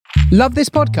Love this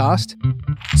podcast?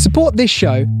 Support this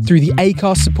show through the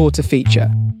Acast supporter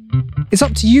feature. It's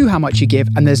up to you how much you give,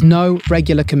 and there's no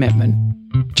regular commitment.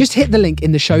 Just hit the link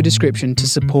in the show description to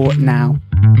support now.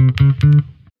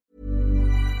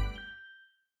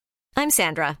 I'm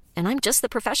Sandra, and I'm just the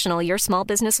professional your small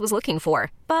business was looking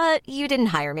for. But you didn't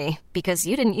hire me because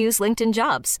you didn't use LinkedIn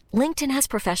Jobs. LinkedIn has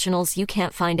professionals you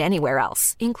can't find anywhere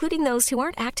else, including those who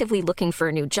aren't actively looking for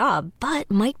a new job, but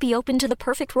might be open to the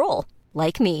perfect role,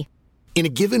 like me. In a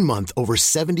given month, over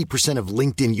 70% of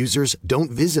LinkedIn users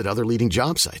don't visit other leading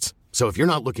job sites. So if you're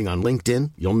not looking on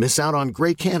LinkedIn, you'll miss out on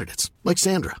great candidates like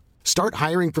Sandra. Start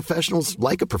hiring professionals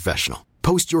like a professional.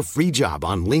 Post your free job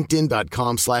on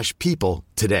linkedin.com/people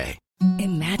today.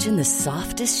 Imagine the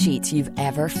softest sheets you've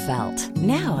ever felt.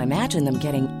 Now imagine them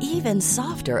getting even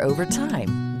softer over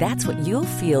time. That's what you'll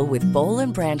feel with Boll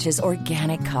 & Branch's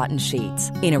organic cotton sheets.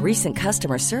 In a recent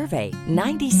customer survey,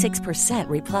 96%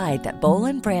 replied that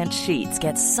Boll & Branch sheets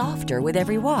get softer with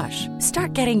every wash.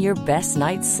 Start getting your best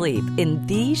night's sleep in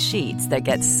these sheets that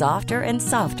get softer and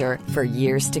softer for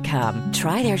years to come.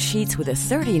 Try their sheets with a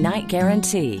 30-night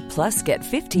guarantee. Plus, get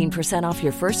 15% off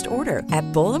your first order at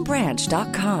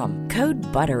bollandbranch.com. Code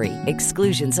BUTTERY.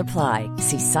 Exclusions apply.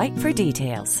 See site for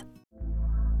details.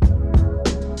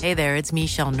 Hey there, it's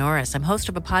Michelle Norris. I'm host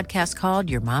of a podcast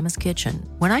called Your Mama's Kitchen.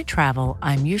 When I travel,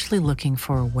 I'm usually looking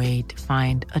for a way to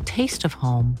find a taste of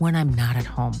home when I'm not at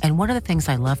home. And one of the things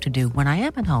I love to do when I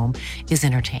am at home is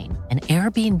entertain. And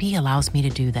Airbnb allows me to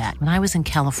do that. When I was in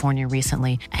California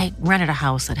recently, I rented a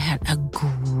house that had a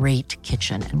great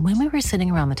kitchen. And when we were sitting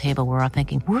around the table, we were all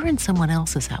thinking, we're in someone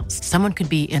else's house. Someone could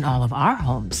be in all of our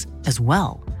homes as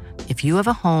well. If you have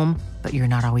a home, but you're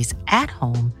not always at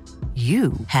home,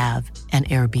 you have an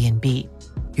Airbnb.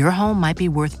 Your home might be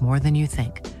worth more than you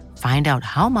think. Find out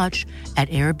how much at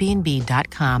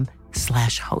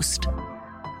airbnb.com/host.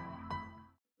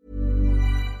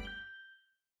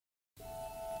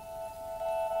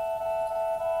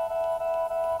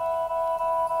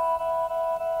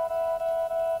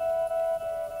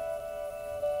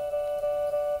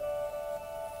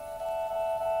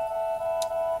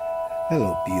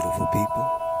 Hello, beautiful people,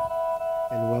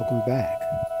 and welcome back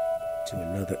to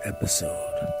another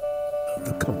episode of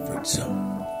The Comfort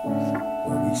Zone,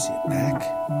 where we sit back,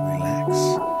 relax,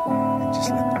 and just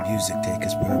let the music take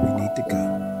us where we need to go.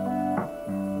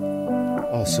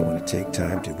 Also want to take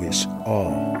time to wish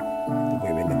all the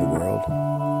women in the world a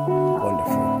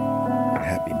wonderful and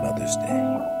happy Mother's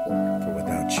Day. For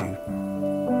without you,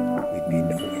 we'd be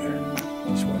nowhere.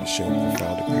 Just want to show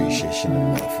profound appreciation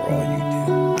and love for all you do.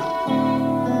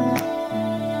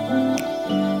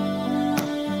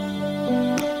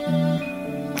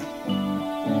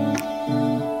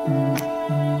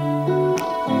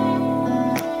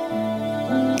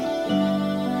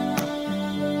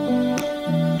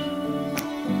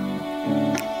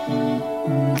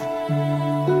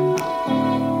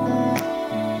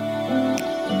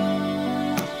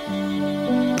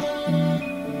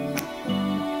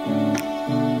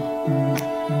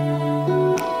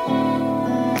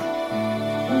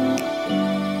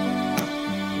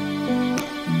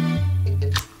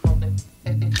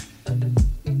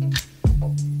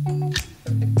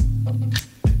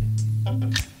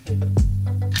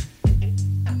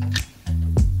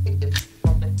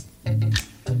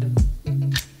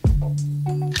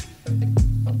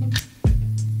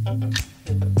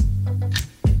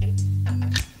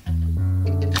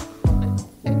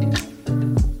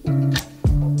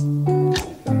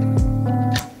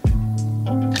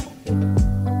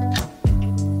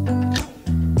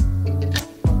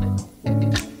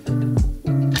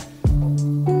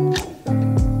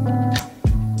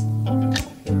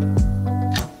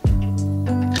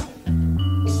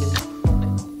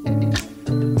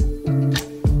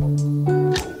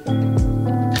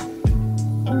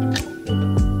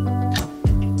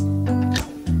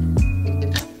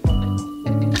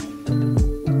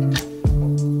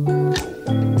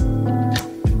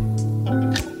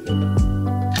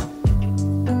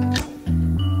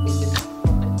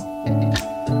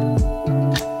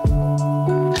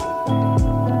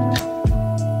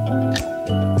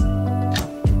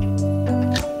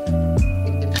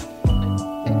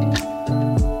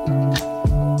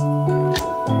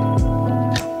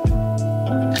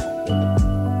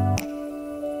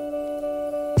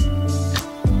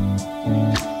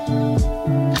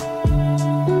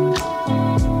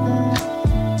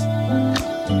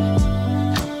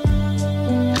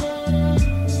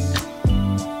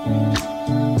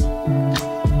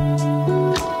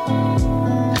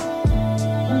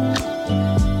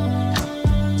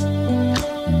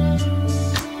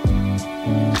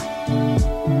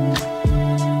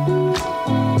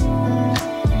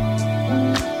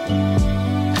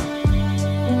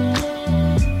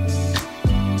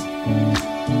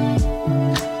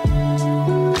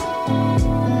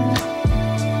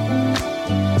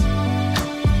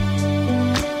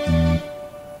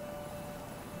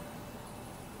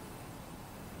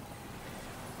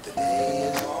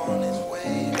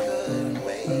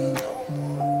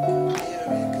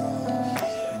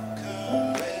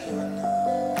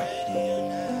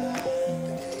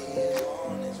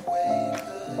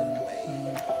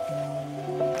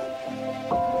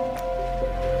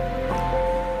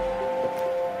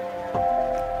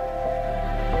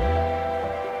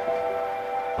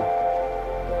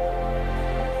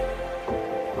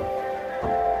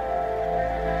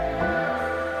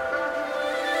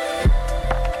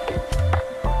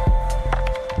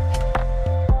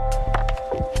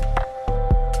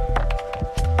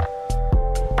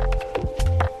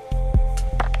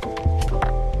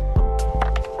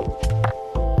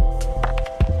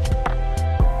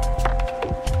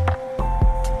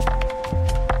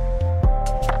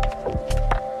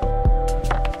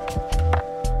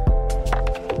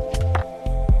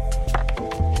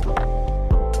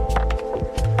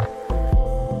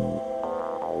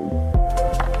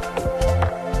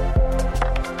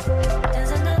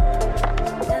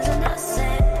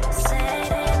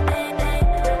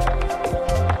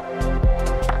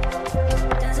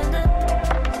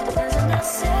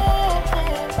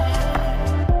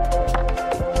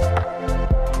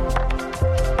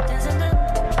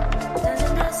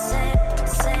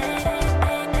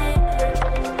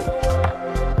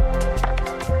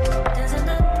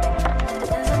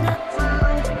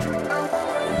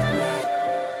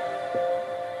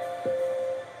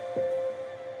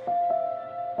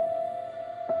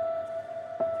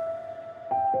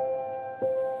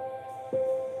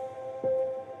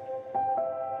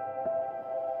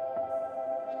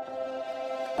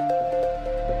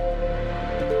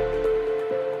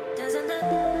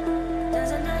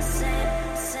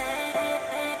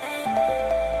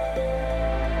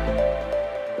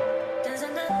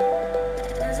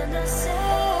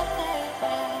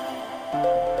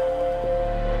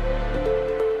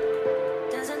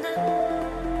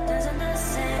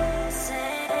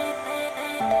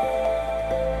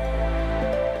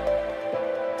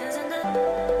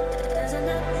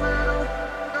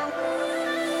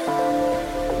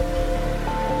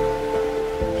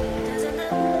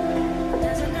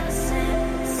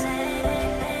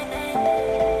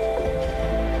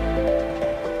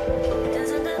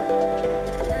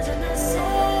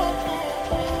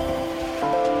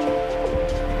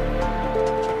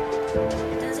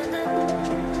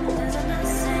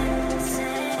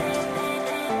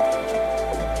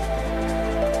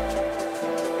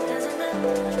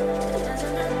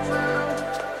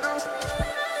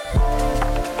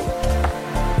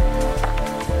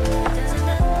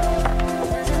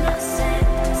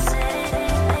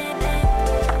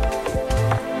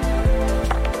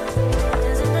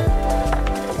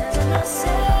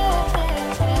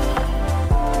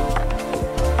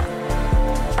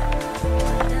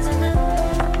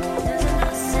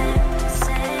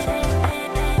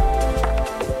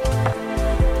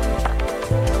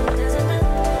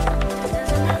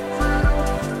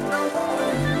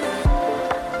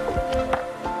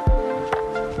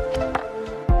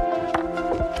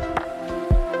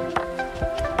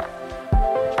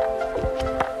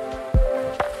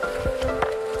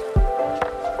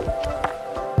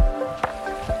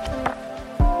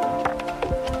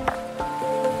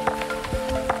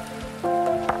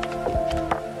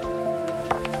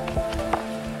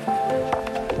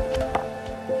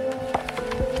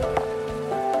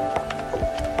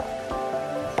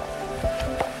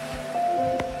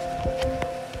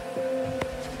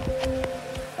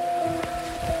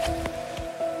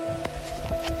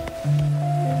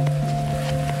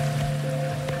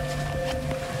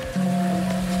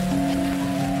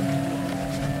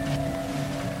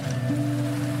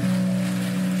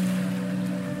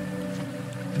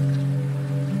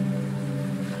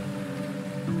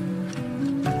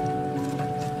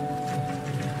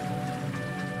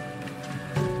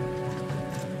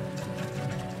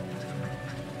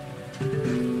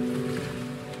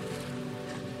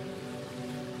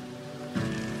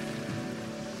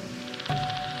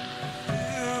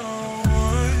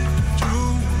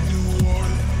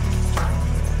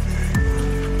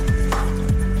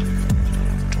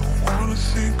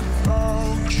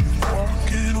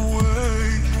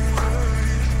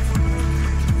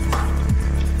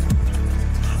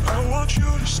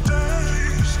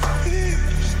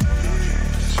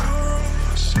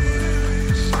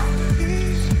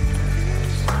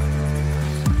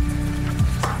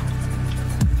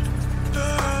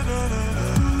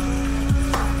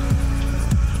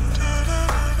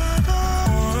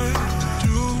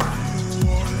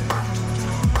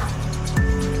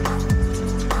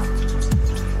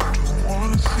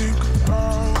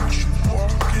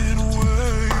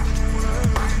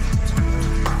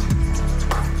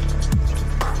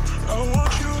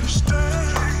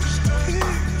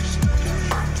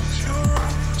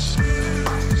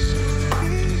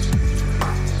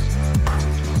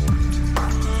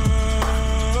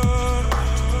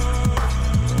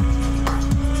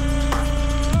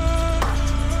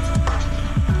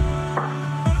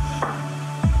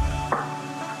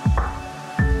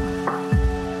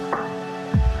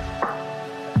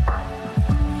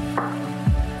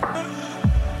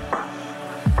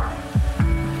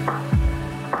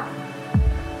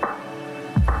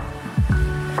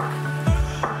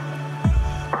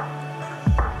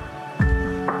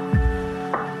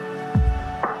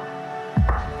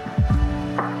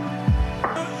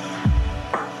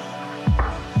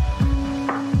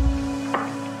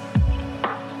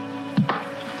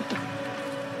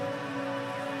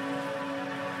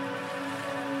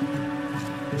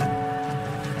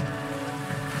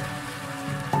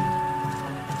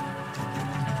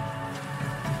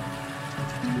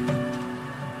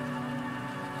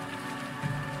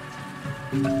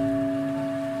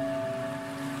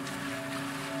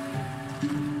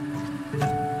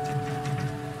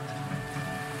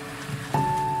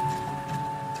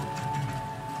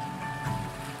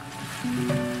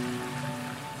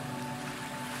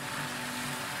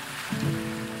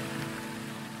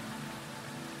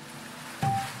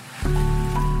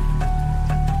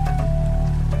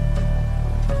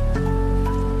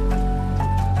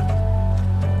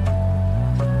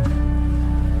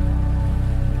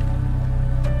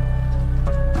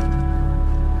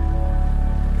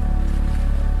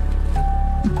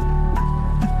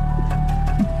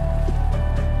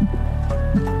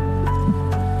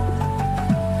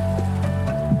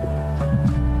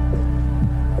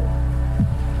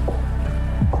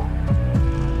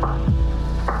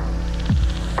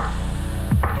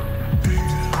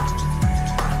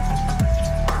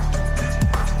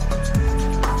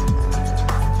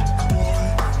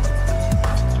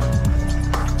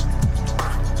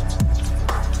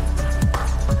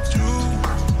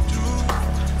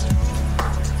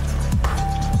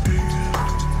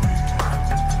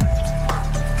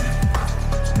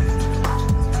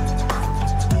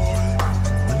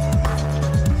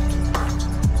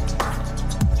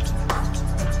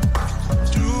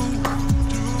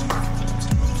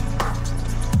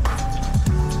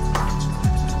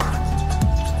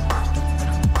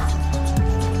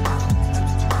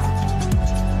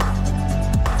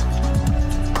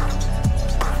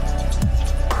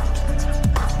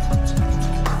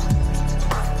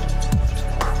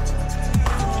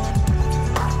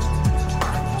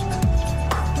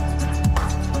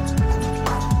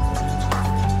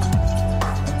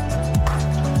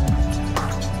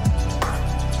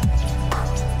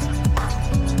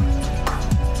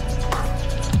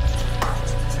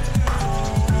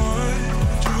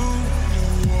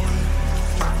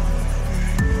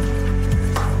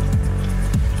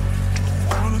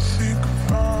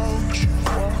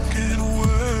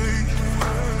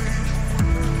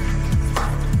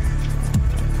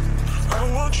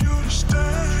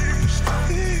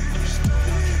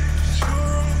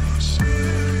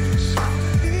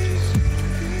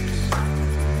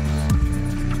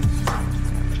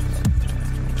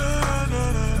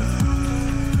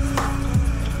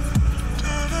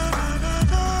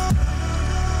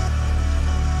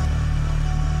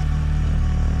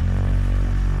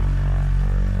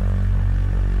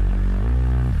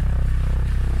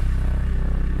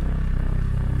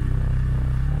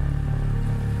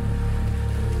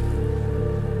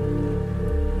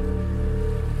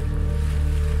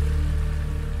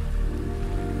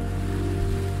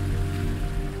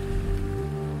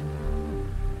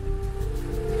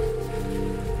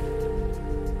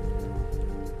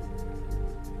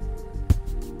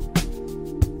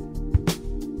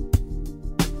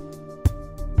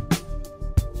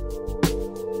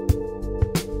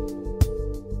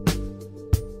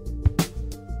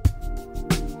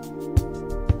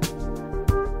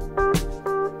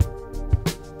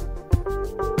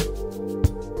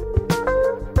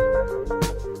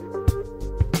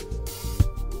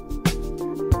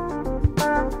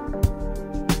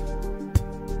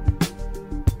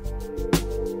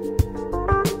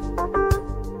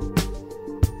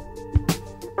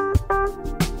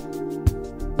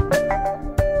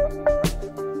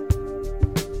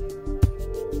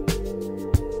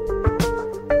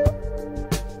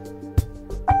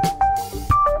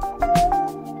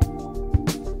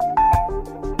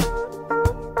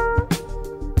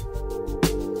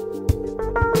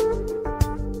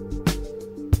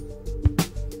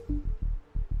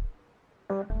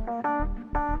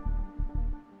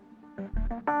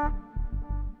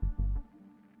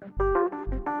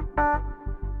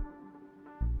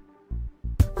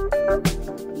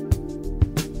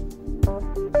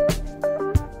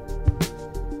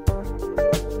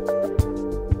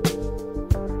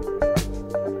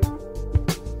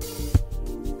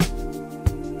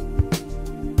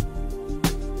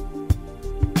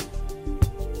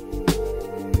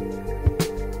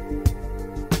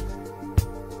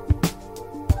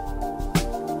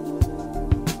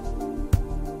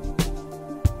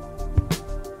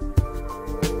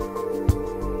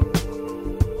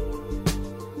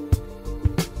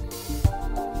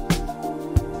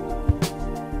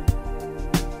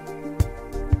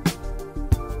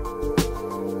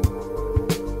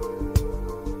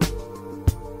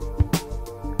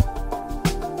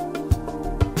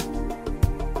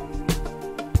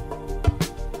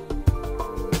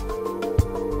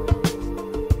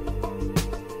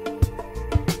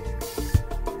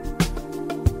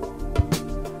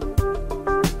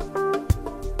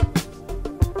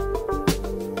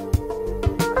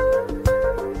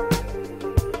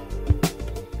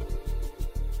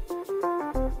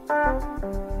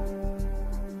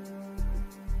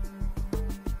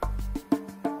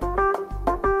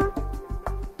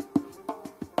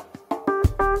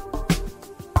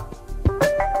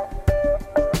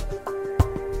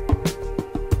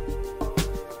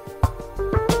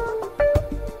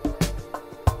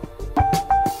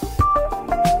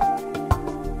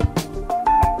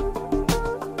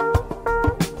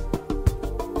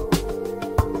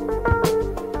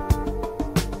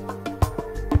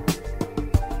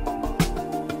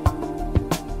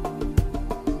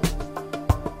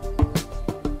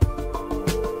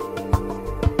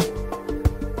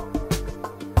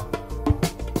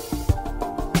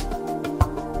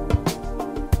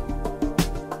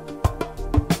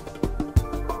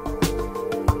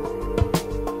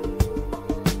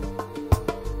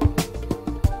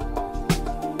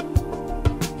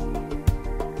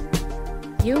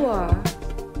 You are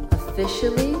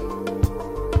officially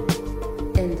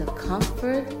in the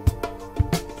comfort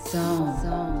zone.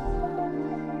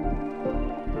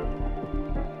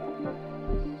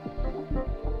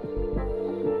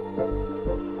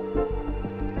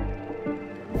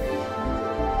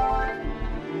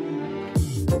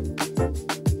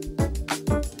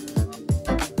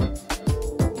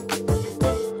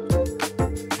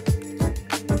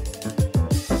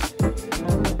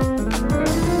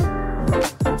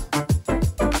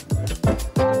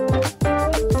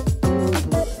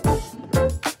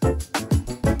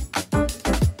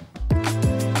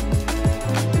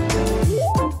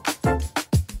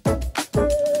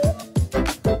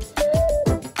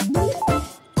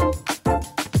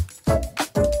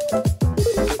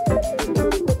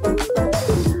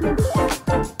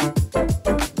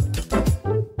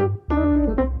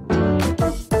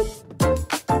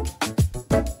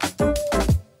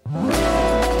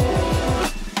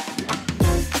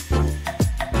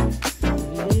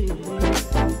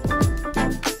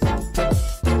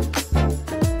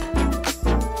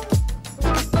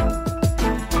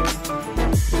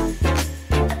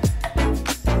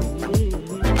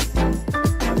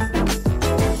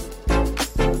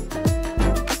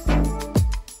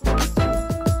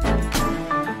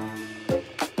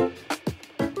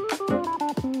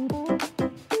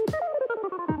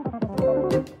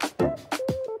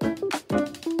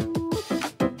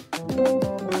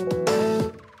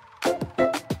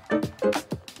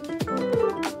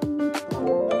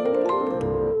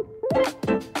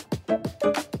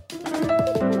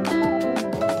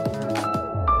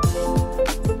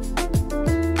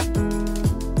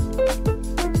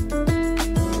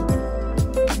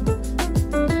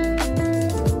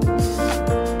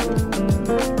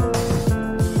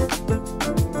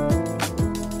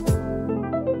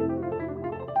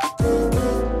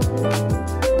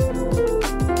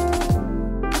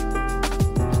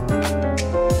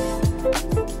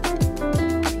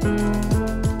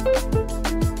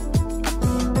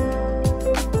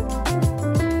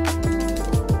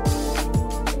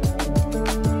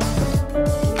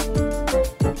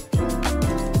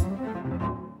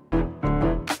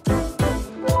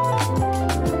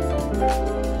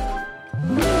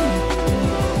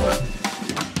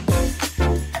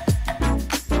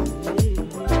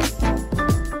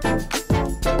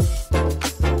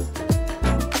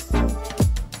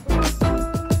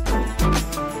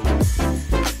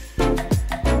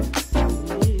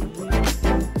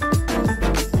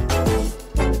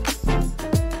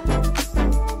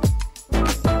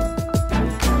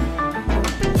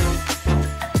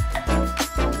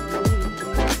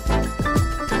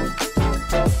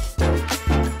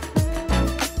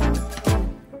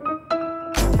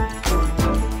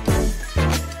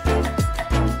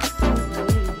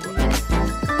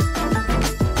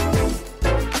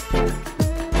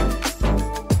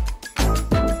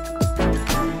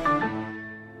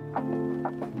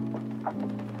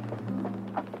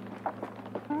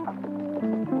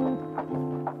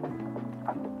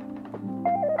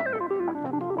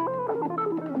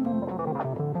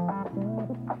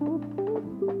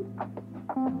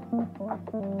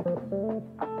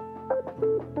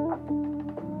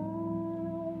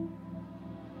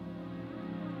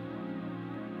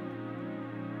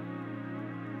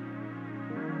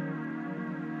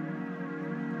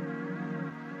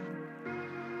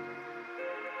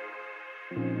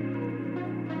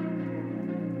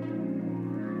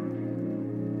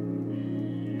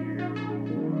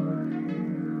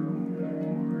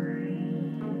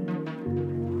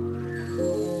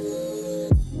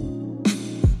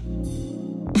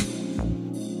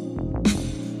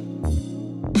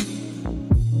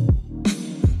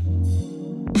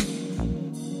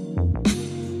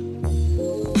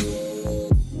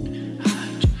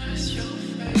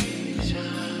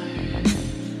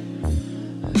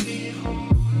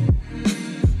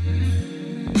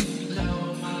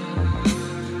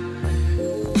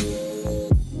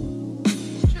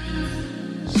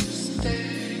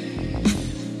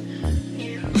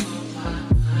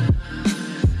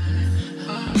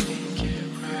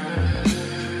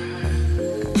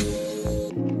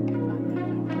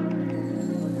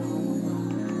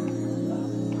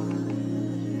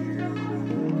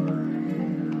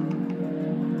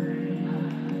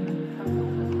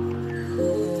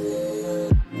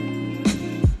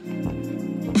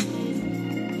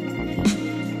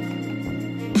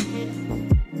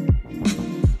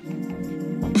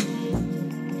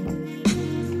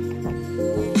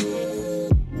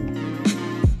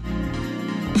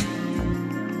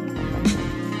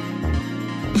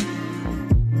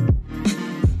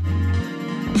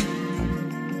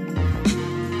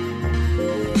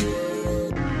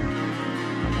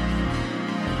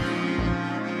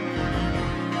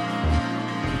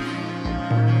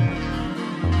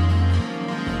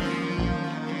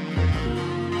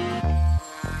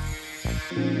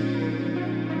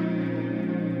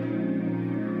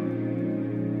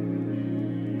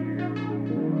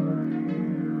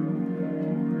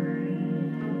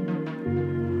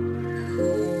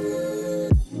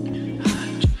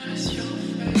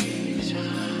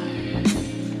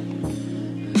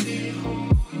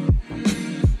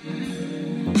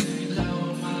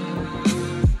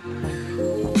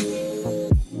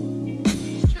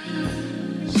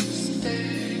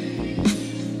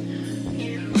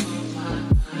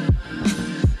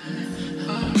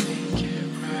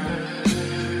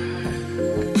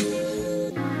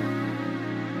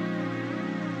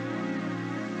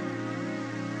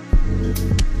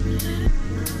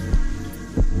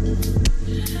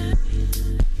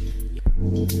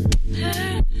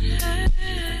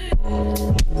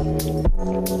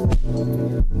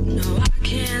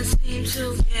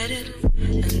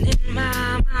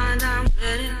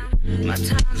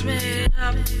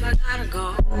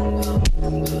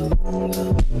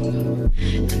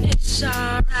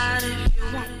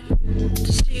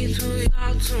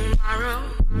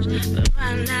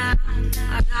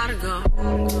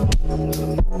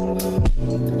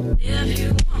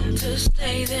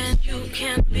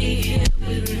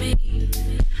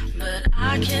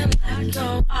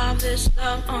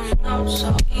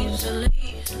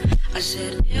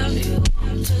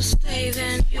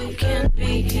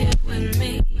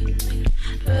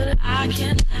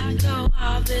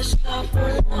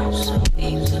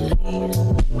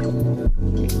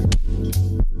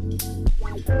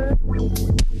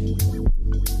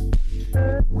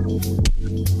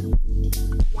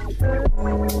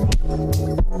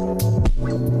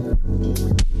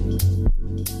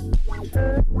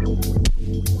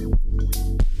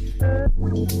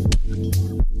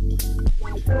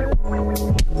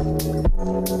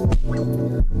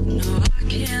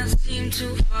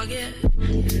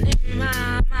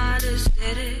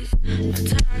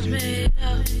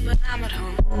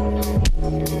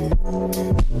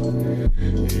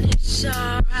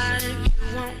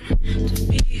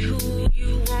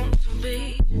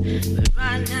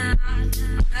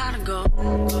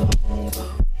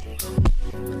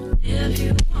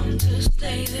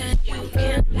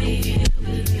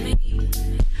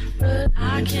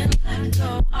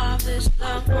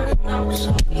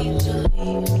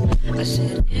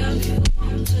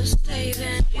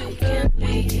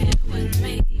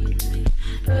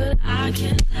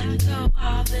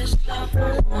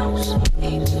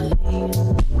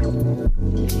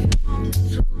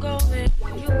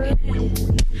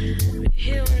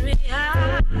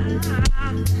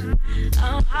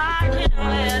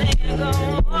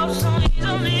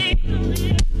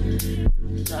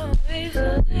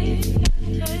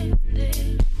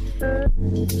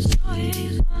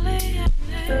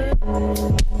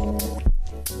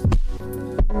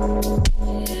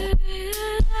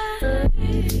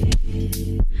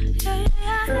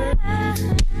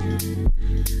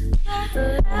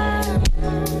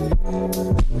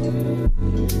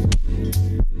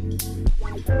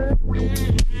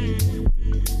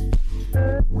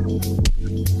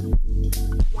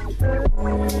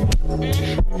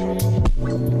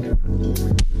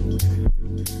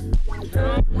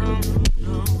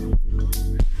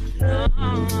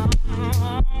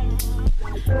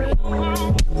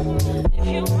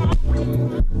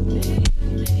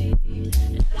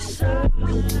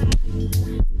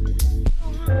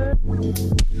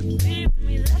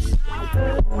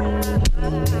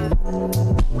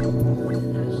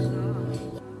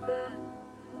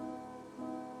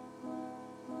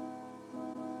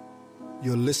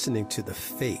 You're listening to The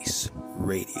Face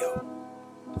Radio,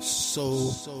 the soul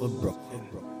of Brooklyn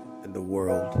and the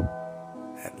world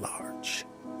at large.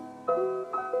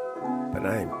 But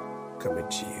I'm coming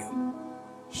to you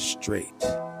straight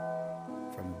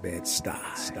from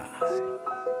Bed-Stuy.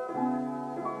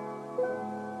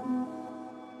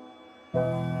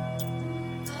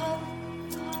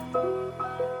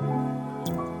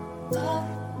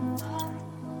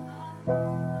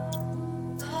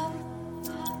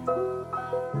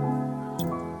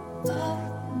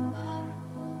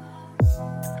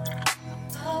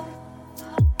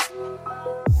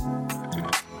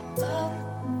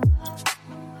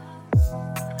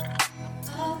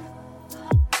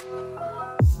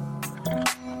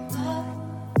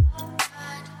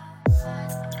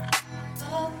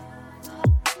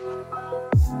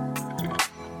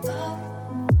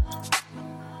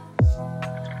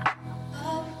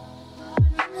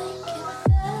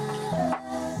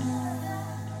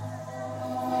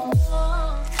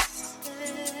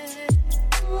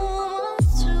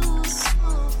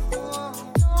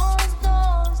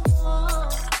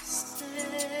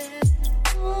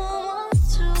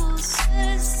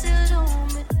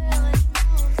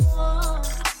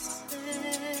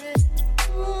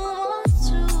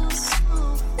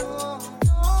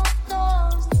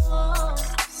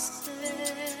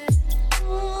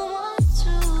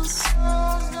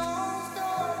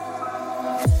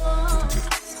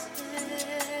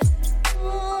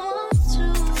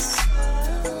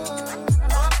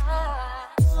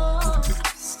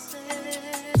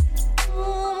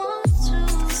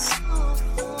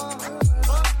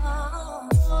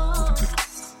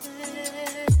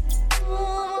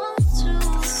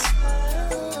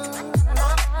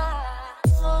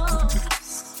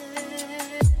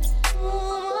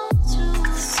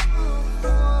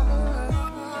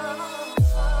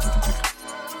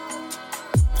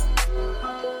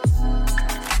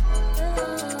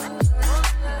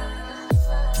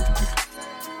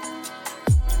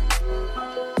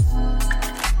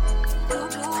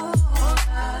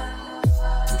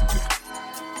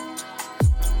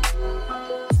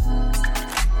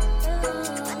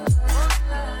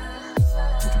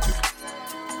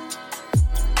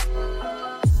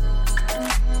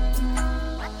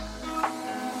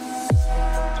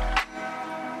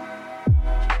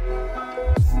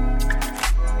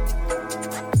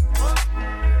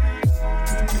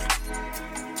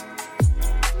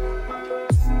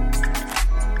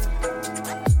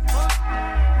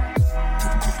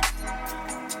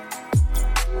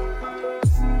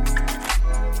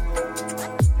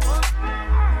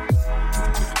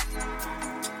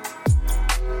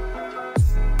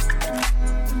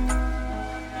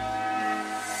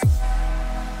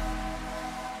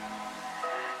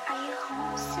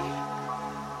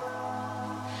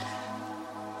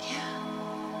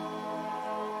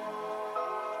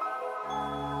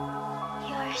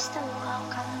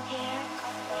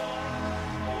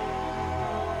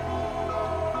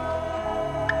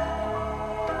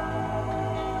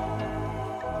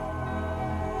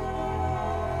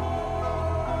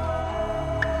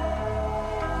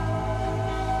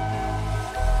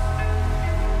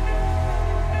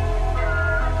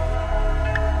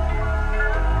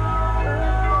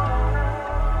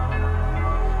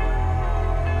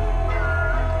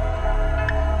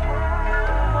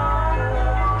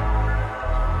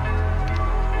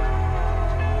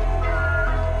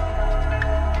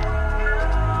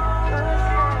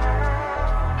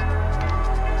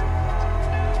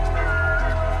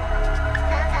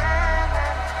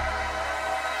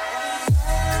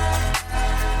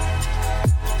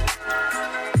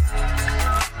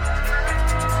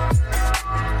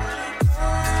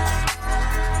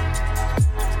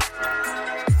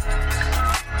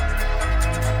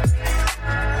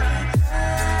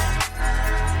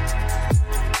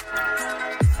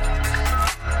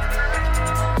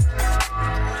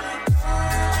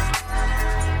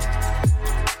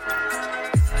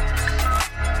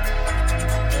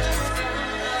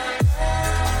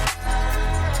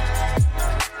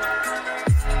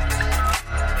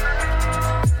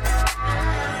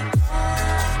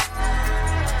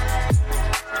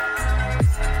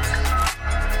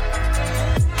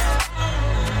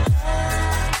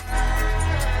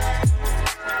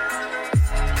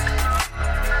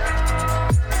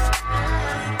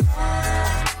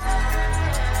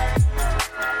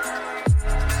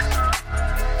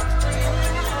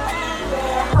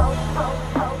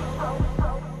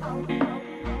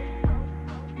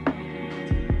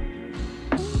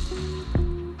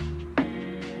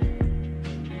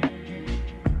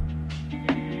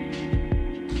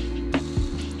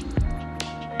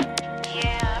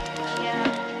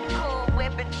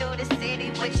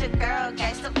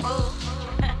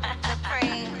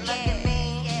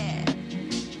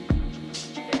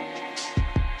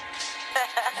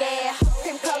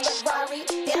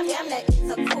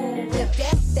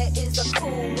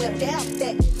 whip. Damn,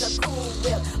 that is a cool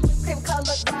whip. Whipped cream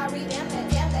colored Rari. Damn,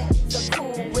 that is a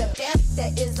cool whip. Damn,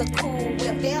 that is a cool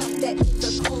whip. Damn, that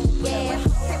is a cool whip. Yeah,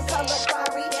 cream colored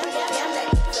Rari. Damn, that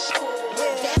is a cool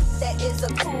whip. Damn, that is a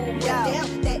cool whip.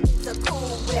 Damn, that is a cool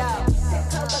whip. Cream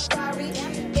colored Rari.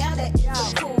 Damn, that is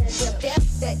a cool whip. Damn,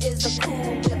 that is a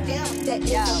cool whip. Damn, that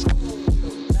is a cool whip.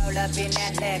 Roll up in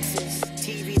that Lexus.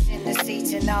 TVs in the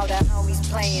seats and all the homies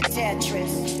playing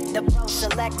Tetris. The pro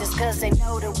selectors cause they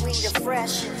know that we the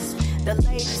freshest. The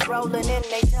ladies rolling in,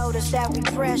 they told us that we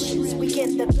precious. We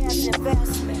get the best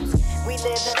investments. We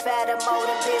live in fatter mode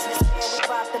in business, man. We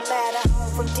bought the ladder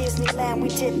home from Disneyland. We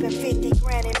tipping 50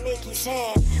 grand in Mickey's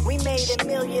hand. We made $1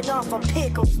 million off a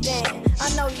pickle stand.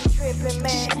 I know you tripping,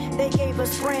 man. They gave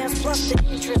us brands plus the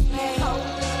interest, man.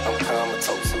 I'm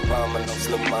comatose, I'm bombing those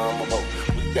little mama ho.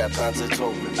 We got pounds of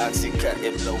dope, Oxycut,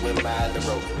 it blowing mile the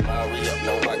road. Mario,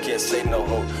 no, I can't say no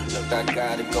ho. Look, I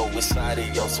gotta go inside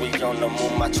of yo. Sweet on the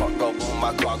moon, my trunk go boom,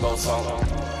 my car goes on.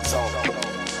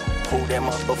 Who that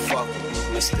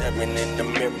motherfucker? Me staring in the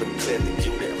mirror, clearly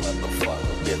you that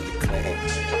motherfucker, Billy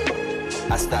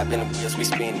Clan. I stop in the wheels, we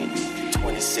spinning.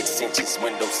 26 inches,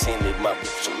 windows tinted, my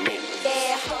bitch a minute.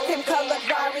 Yeah, cream colored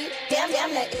Rari. Damn,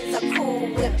 that is a cool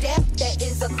whip. Damn, that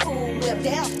is a cool whip.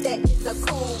 Damn, that is a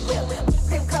cool whip.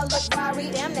 Cream colored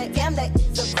Rari. Damn, that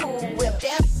is a cool whip.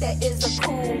 Damn, that is a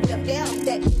cool whip. Damn,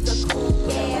 that is a cool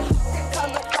whip. Yeah, cream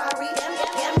colored Rari.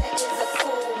 Damn, that is a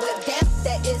cool whip. Damn,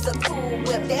 that is a cool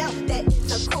whip. Damn, that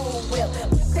is a cool whip.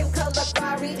 Cream colored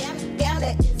Rari. Damn,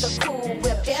 that is a cool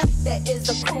whip. Damn, that is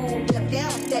a cool whip.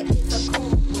 Damn, that is a cool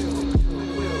whip.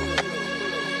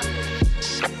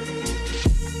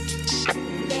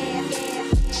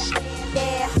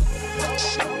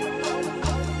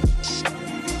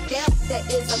 That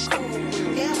is a cool whip. Damn, that is a cool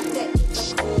whip.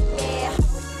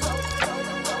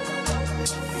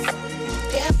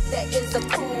 Damn, that is a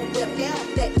cool whip.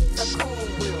 Damn, that is a cool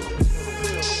whip.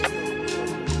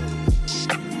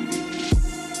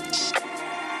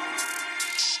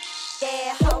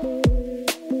 Yeah, ho.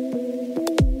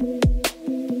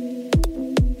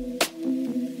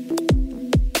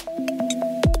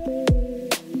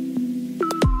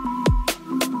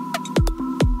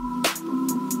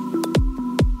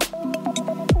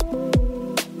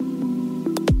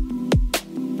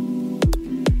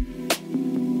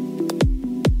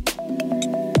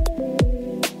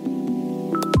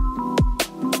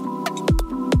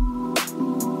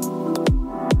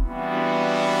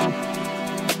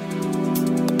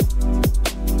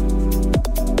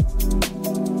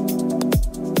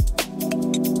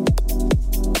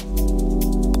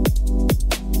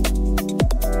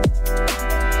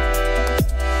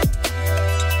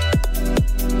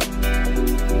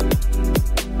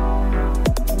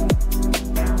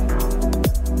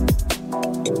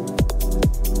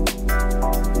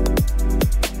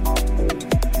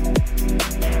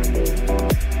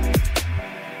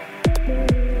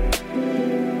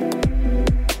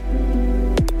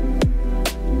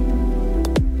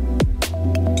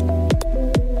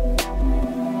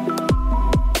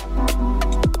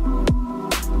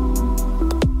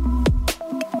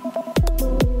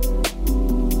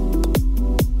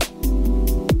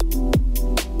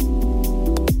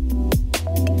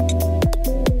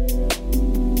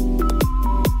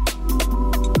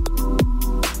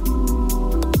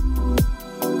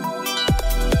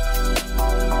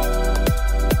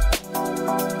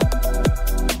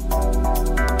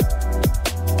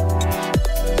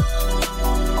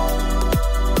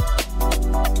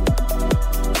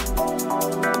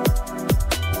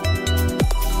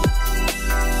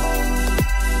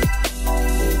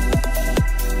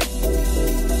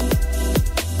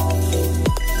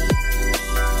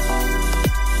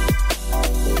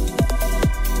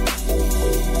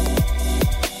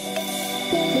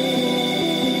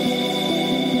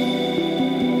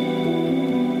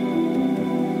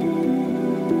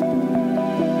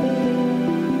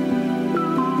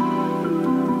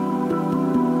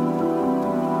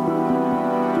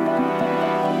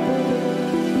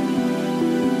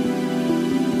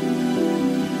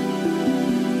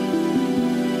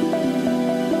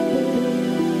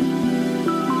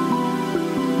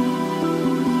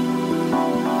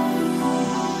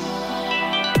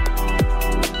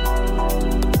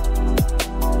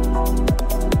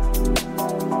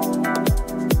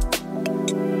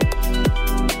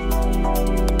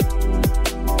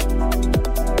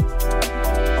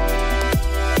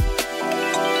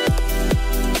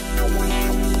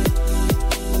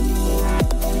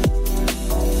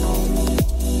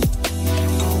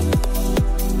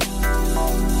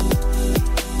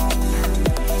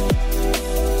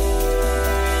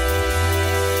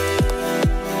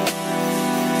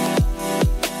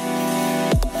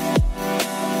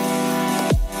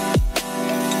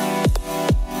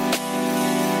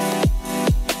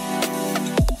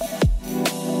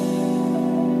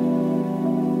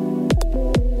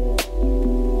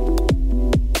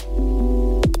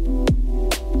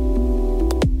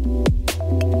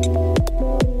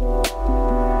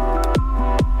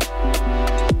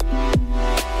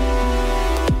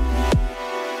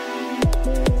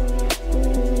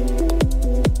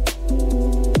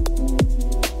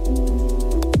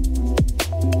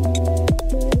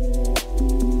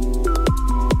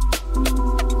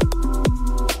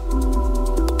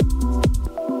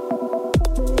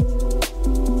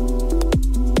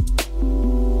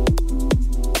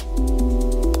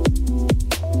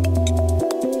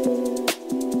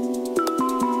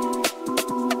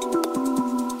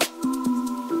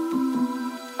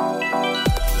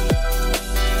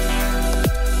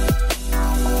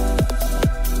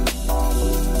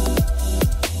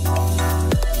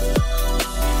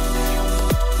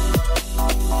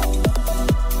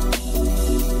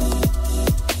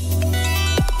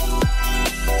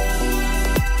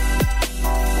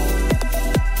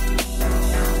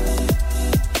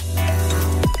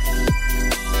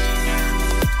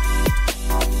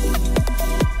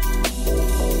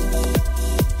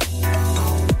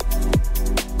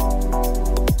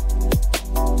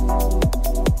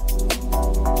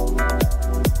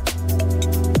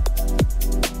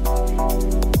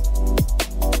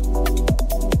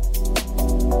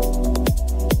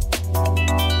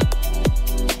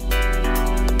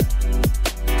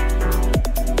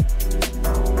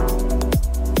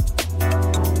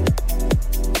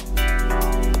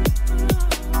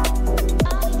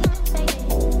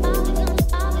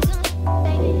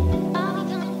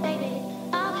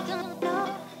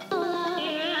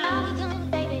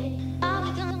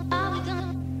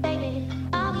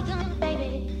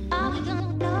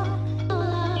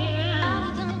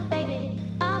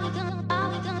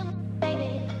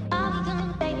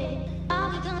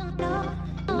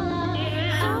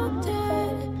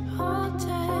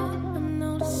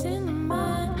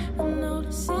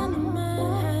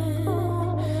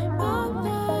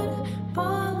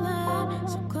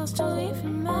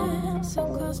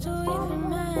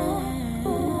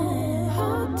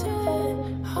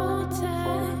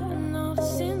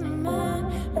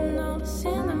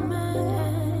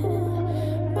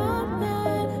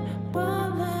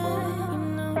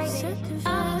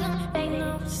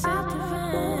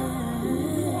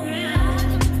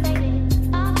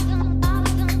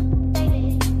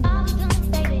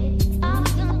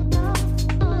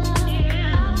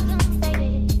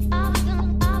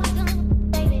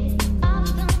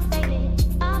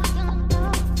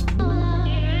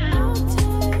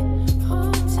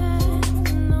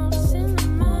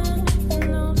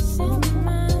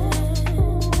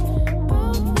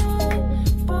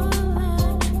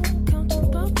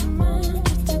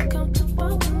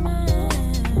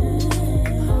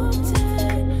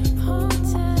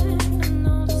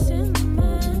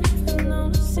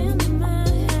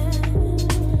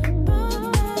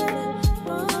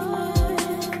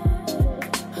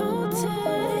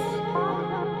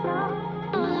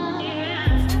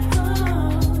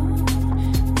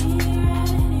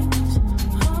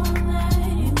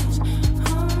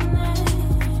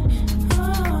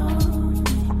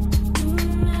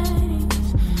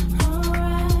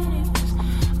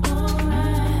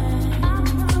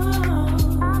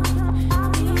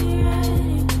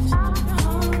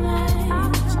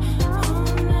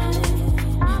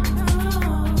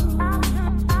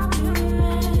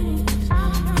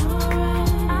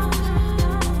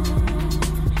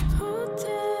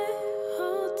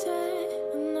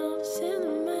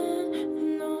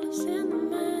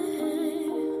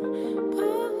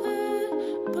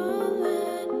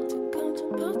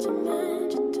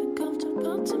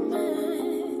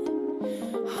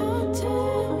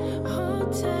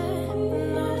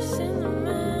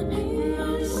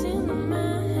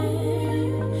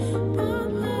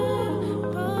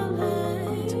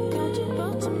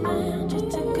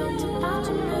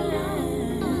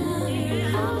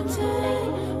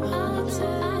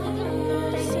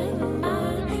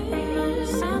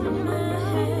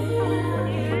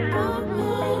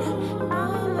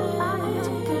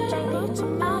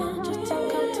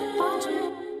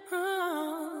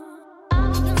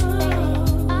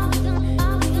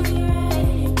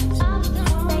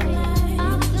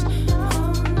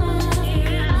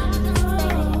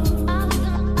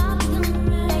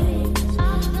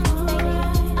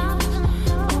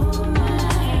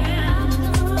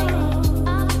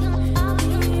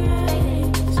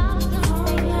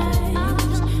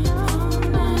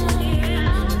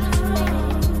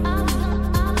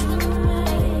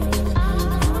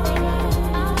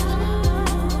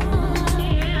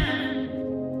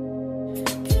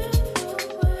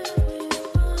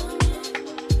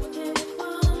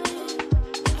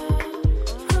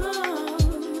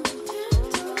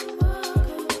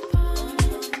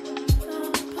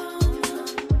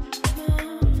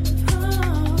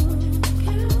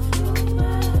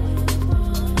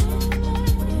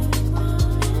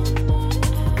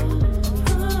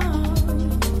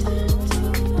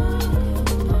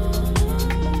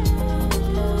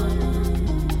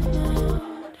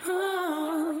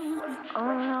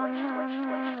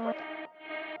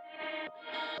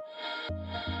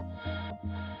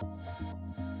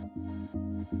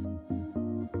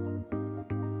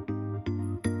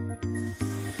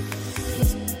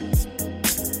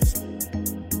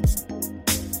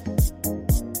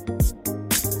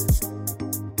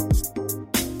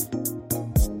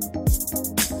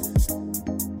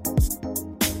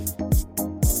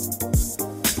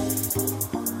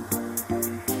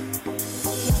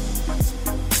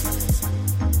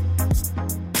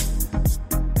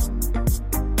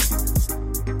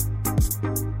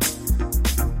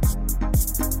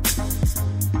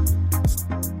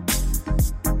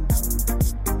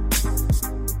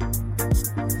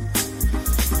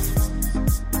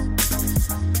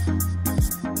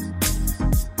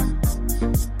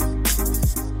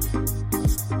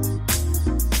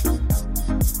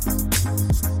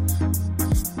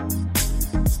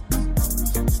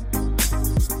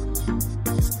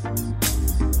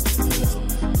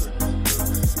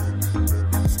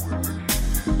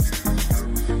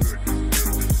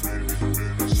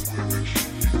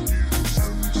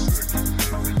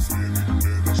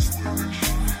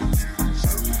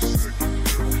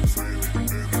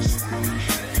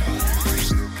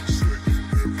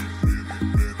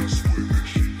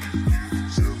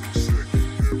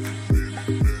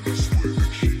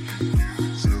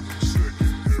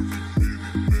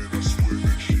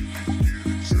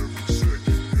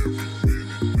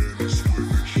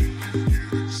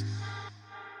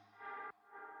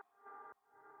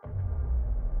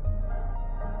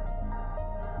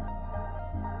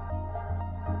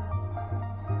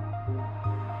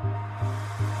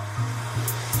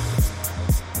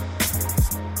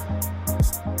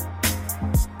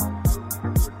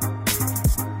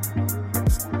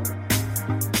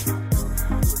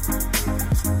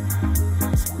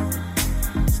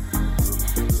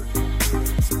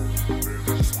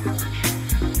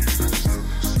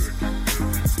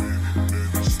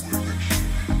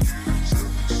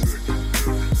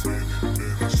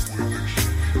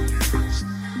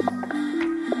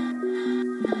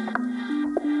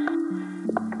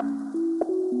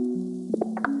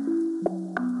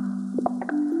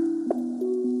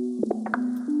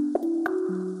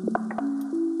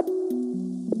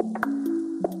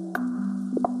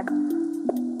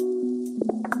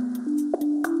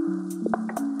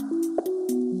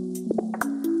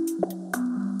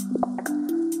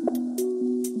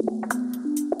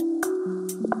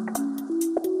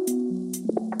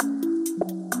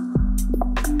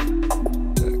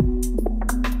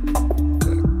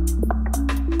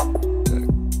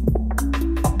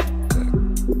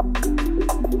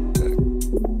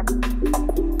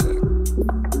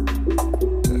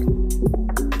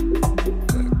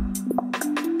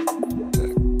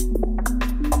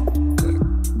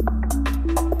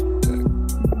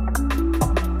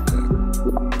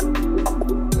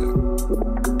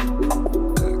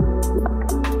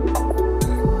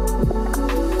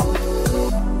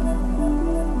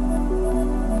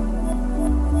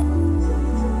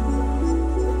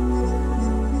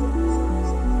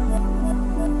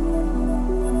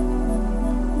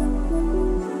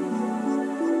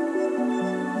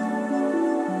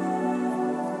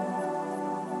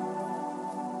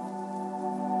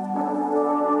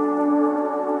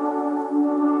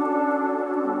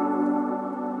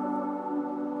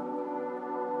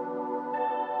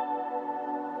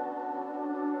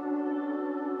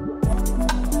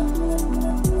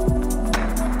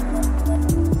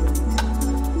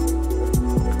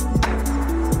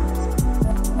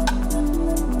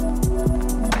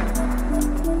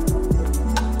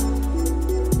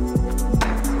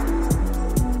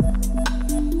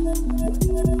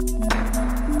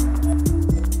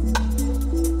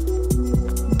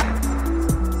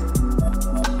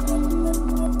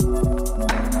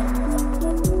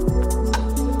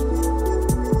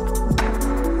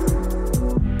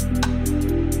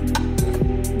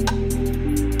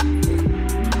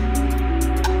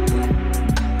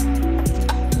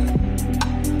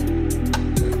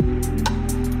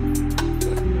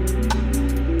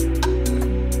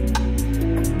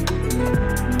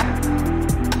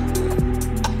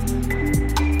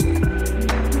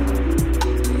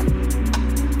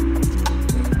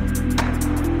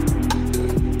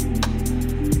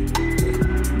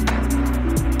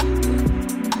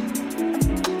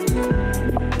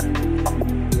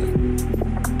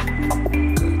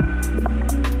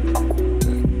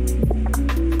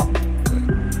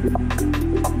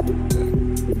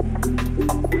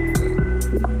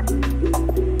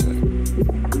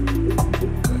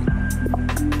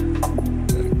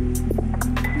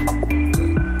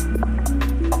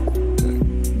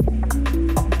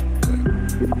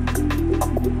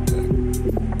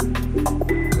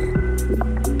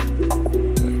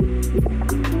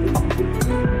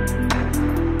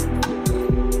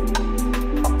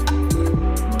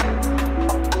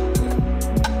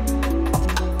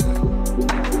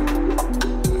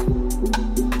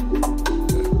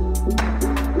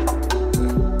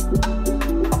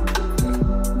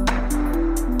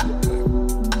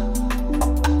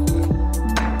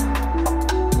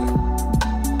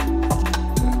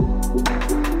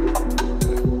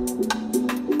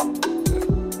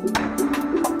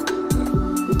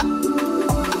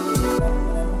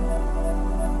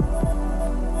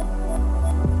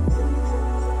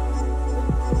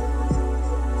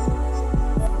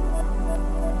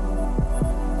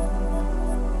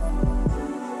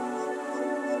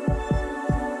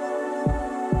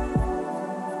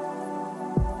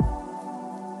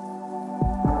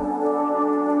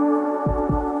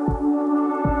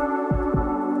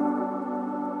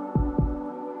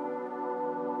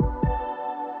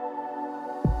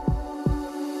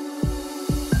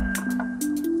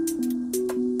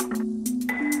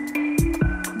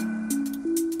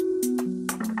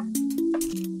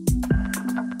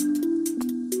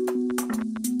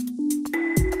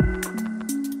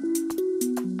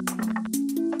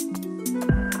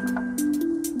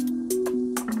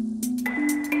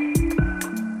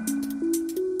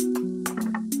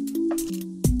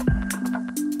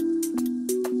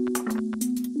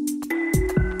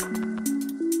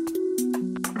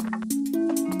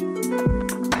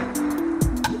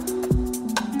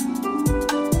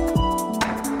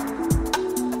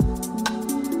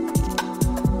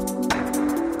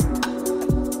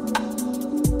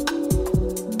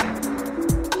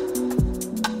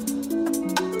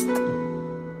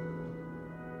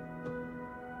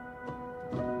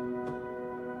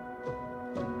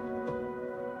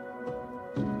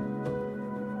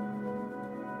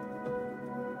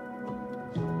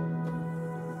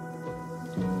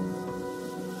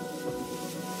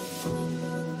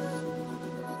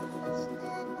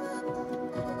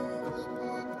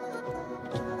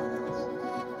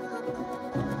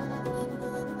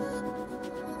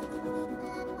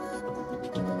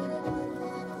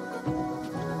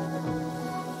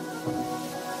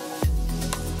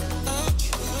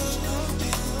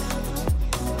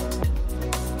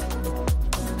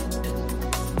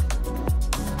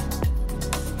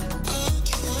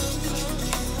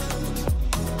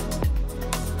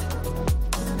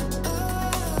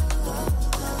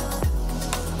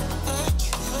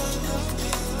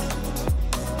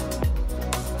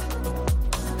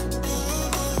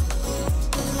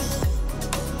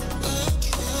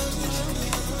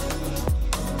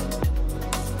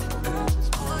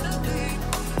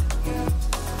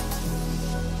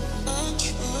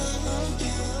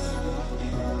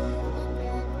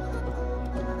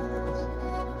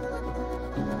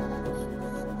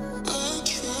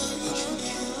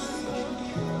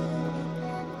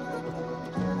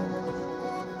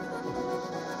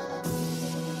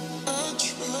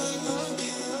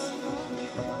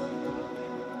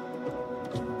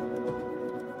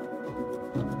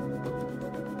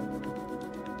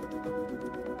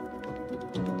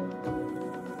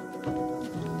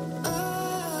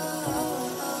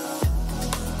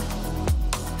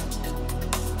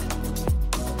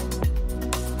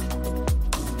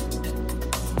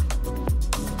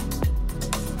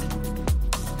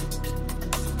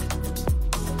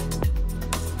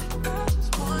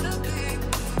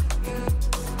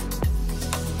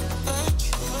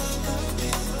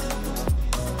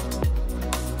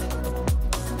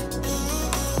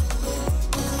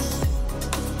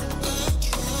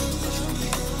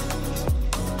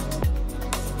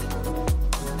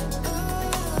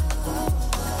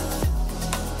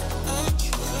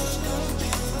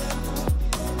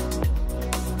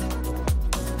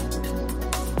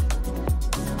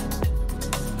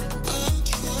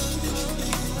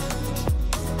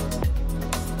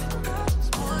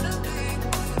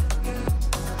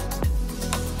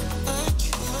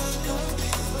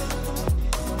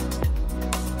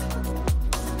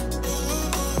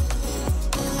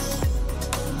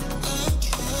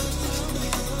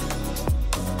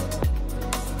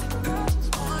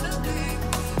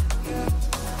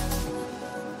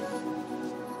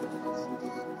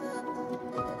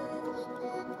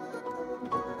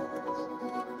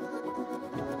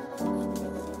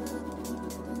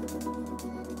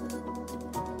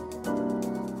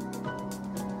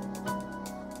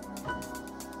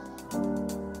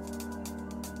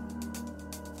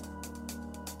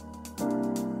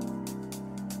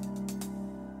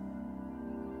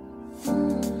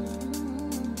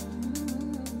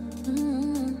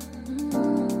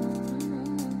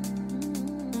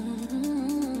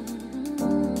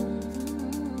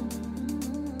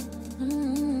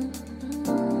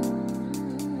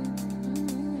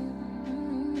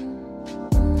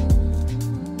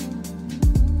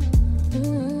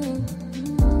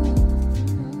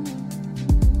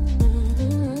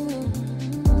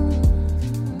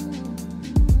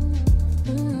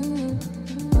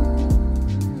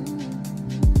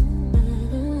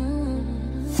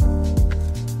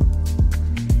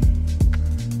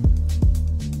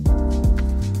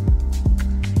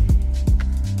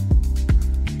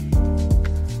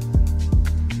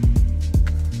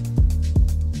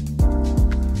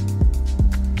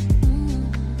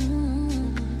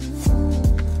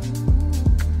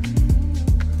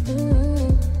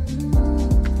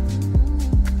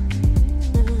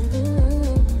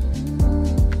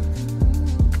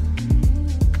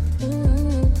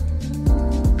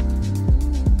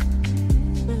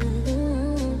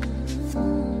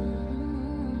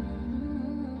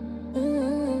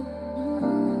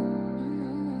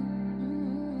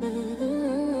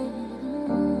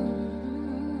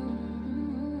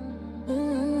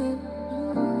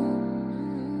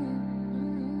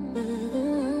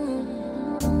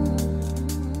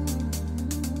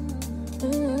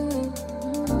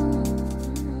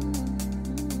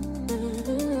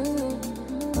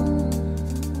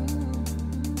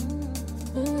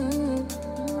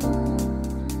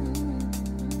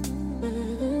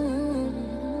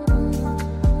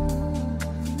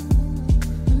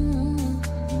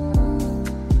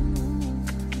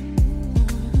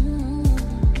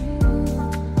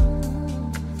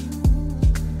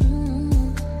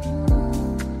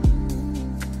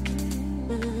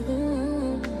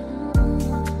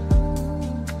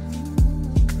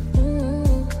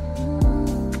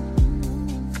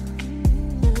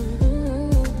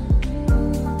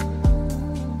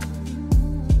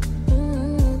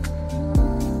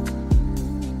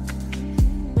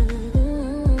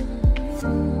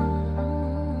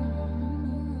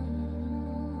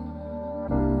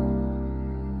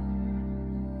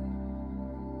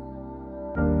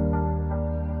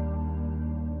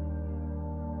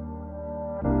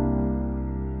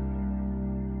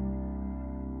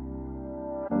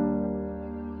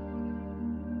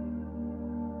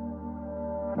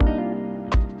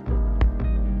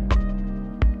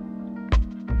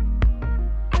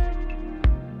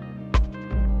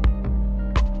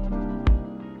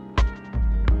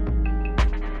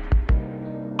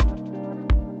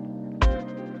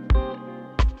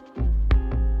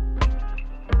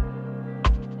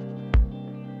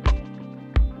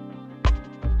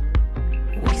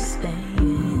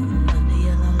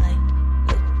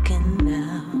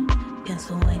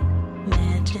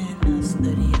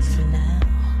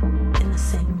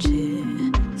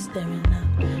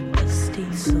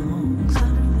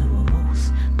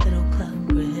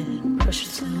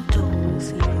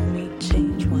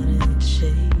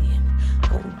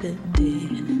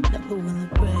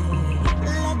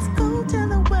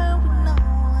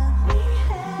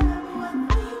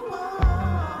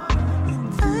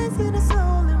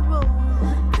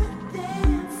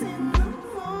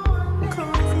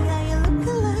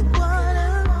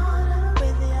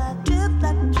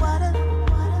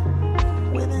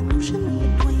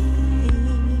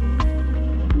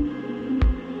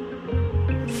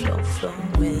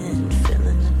 flowing,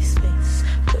 filling up space.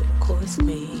 Turquoise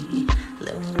me,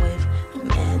 living with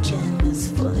imagine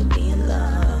us fully being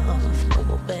loved. No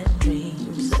more bad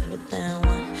dreams, everything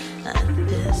one I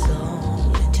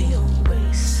dissolve into your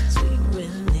embrace. Sweet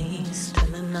release,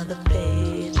 turn another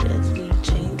page as we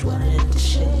change water into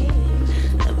shade.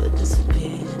 Never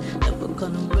disappear, never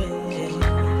gonna break.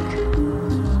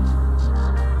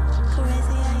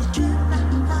 Crazy how you drift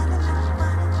like water, like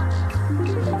water.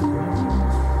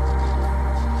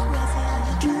 Crazy how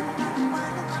you drift like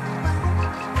water, like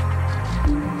water.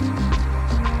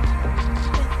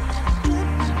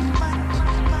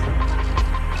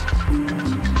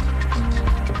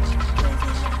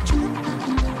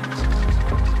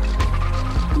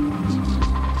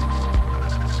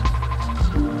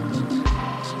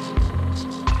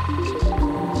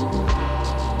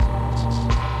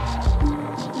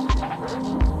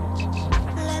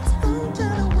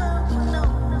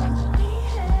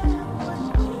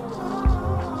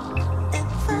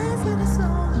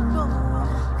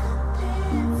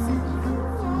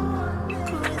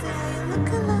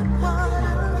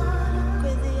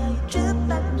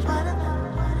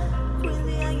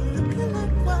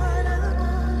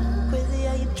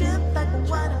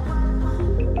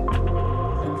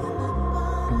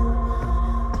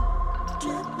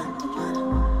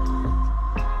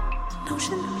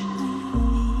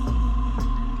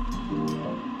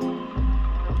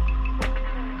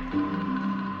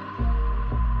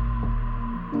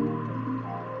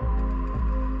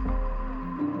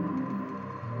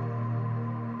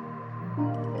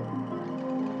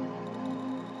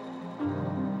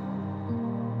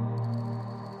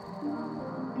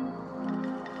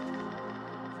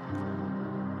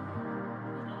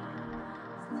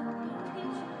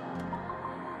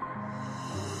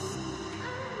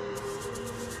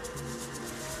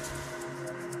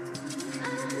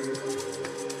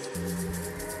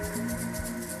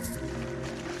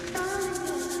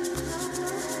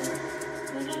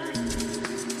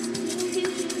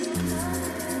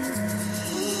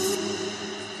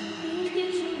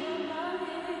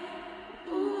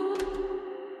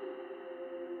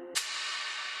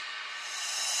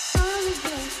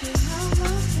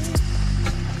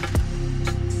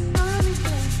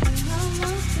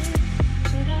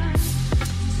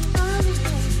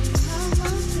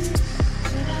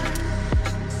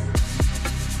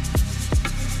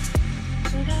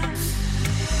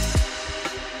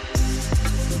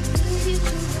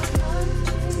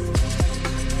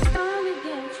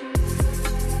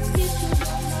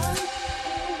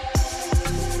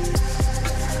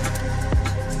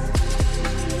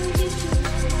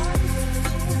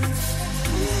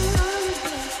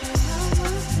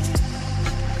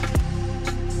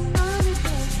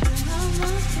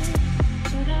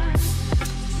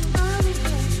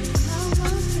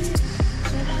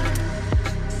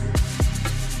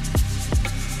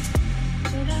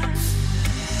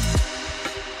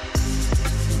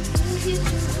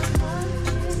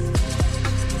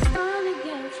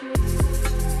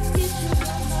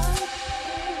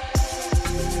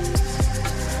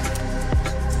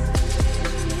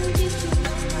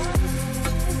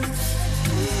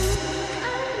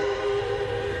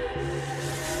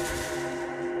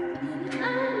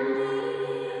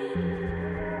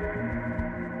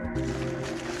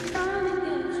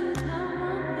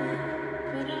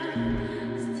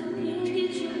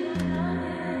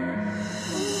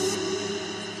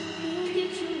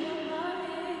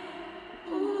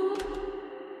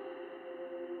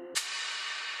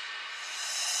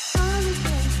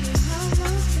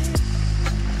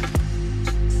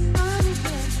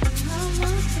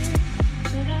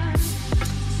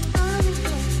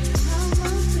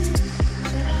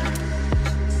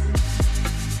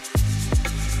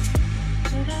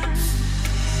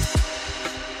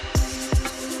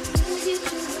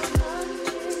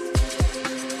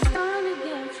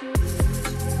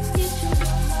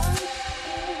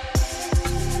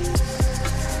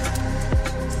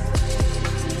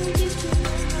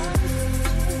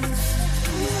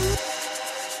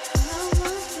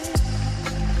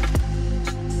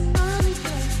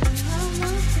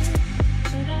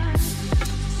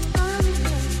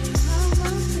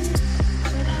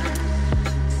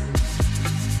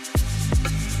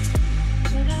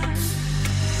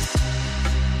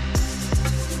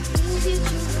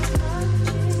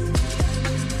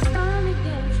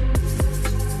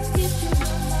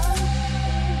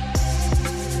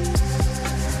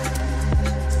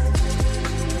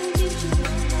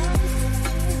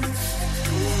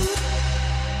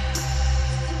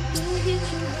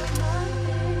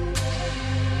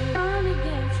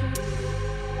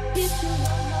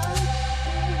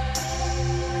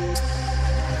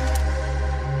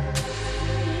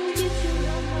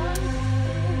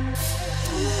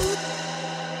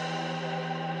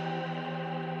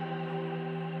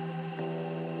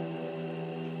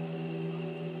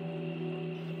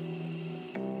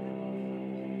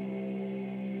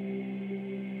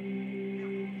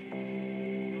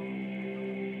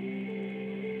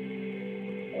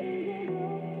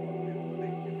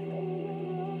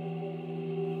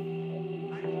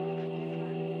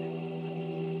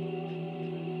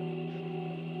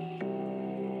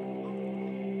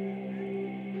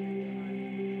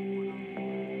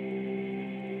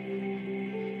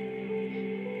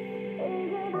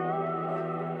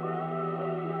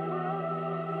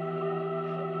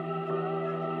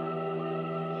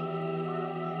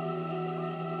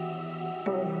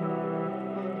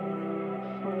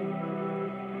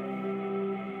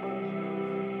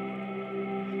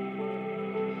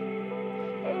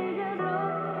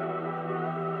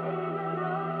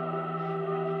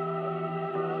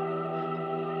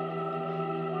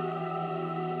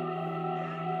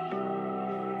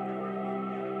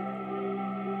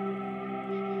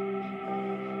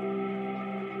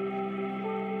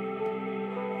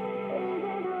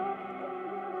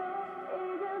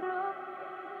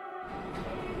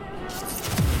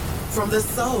 From the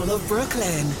soul of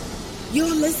Brooklyn,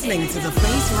 you're listening to The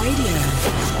Face Radio.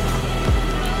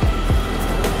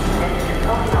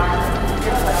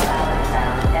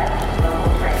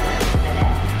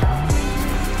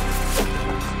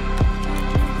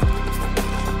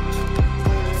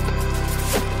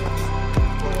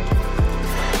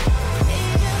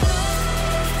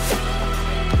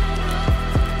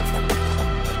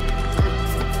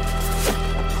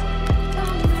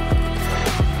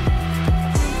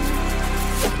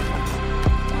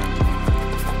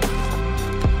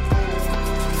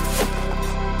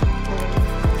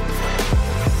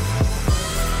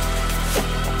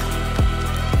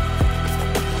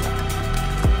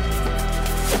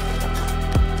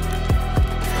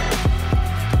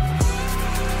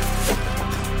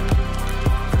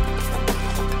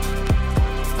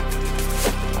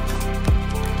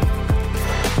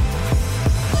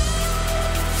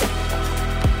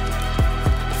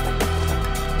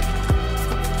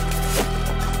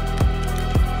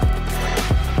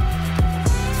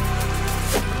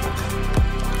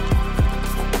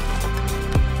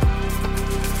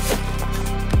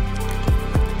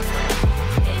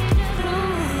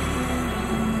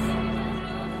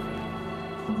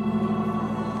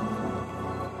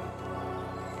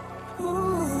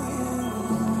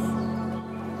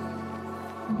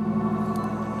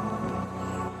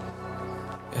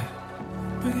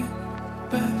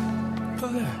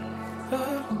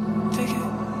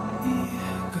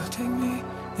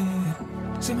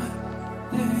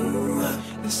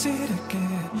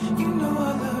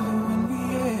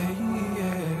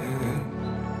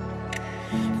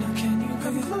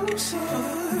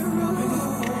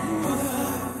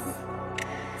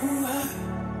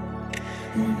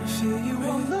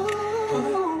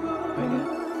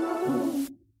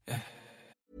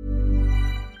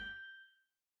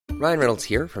 Ryan Reynolds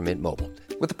here from Mint Mobile.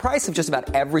 With the price of just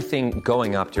about everything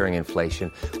going up during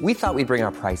inflation, we thought we'd bring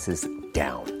our prices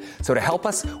down. So to help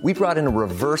us, we brought in a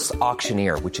reverse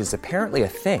auctioneer, which is apparently a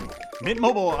thing. Mint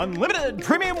Mobile Unlimited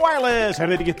Premium Wireless. How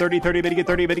to get 30, 30, bit to get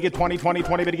 30, bit to get 20, 20,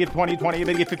 20, bit to get 20, 20,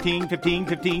 bit to get 15, 15,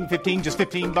 15, 15, just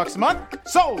 $15 a month?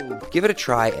 Sold! Give it a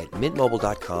try at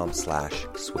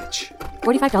mintmobile.com/switch.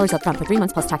 $45 up front for 3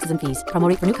 months plus taxes and fees. Promo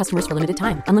rate for new customers for limited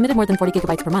time. Unlimited more than 40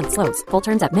 gigabytes per month. Slows full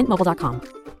terms at mintmobile.com.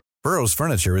 Burrow's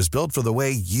furniture is built for the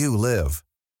way you live.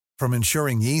 From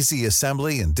ensuring easy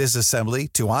assembly and disassembly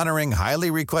to honoring highly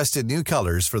requested new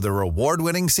colors for their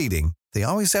award-winning seating, they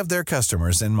always have their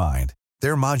customers in mind.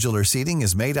 Their modular seating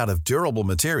is made out of durable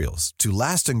materials to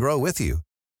last and grow with you.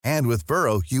 And with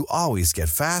Burrow, you always get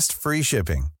fast, free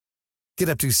shipping. Get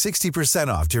up to 60%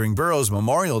 off during Burrow's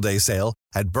Memorial Day sale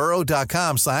at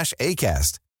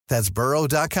burrow.com/ACAST. That's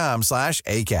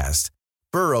burrow.com/ACAST.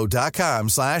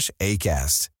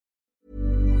 burrow.com/ACAST.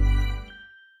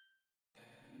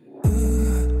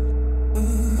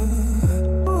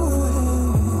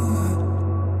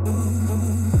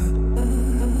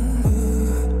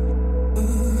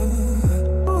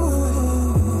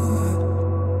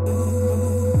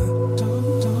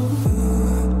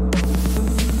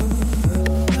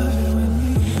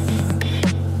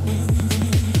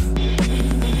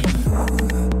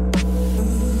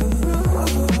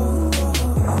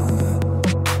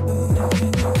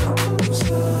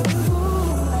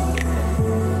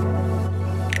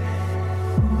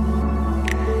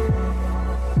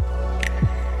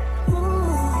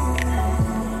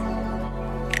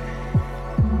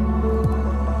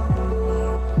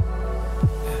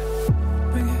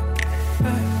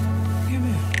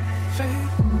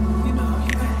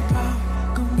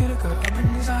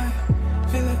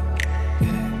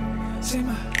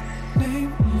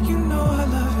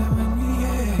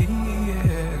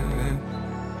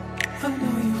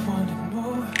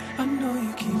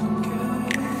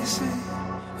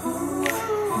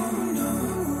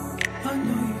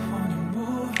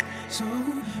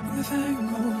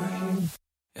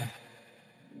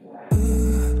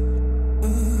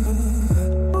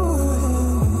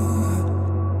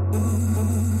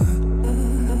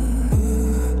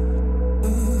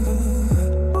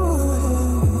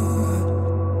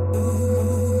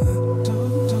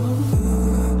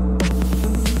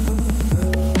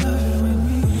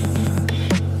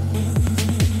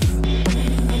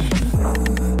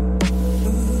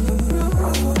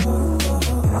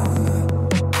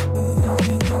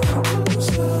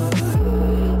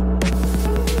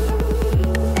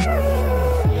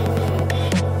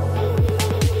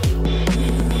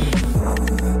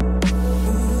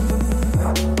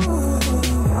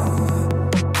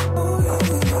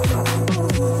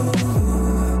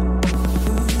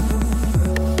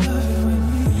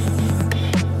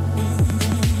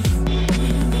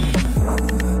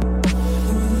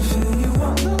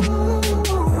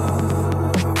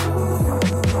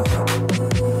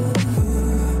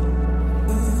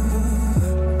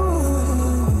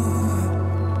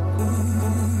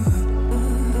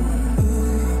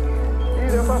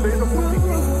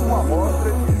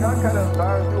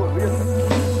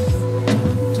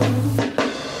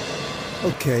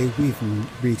 Okay,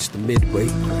 we've reached the midway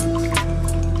point.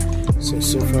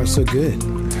 So far, so good.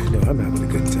 I know I'm having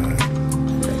a good time.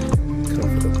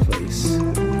 Comfortable place.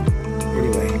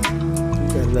 Anyway,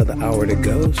 we've got another hour to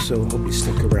go, so hope you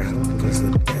stick around because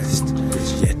the best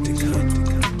is yet to come.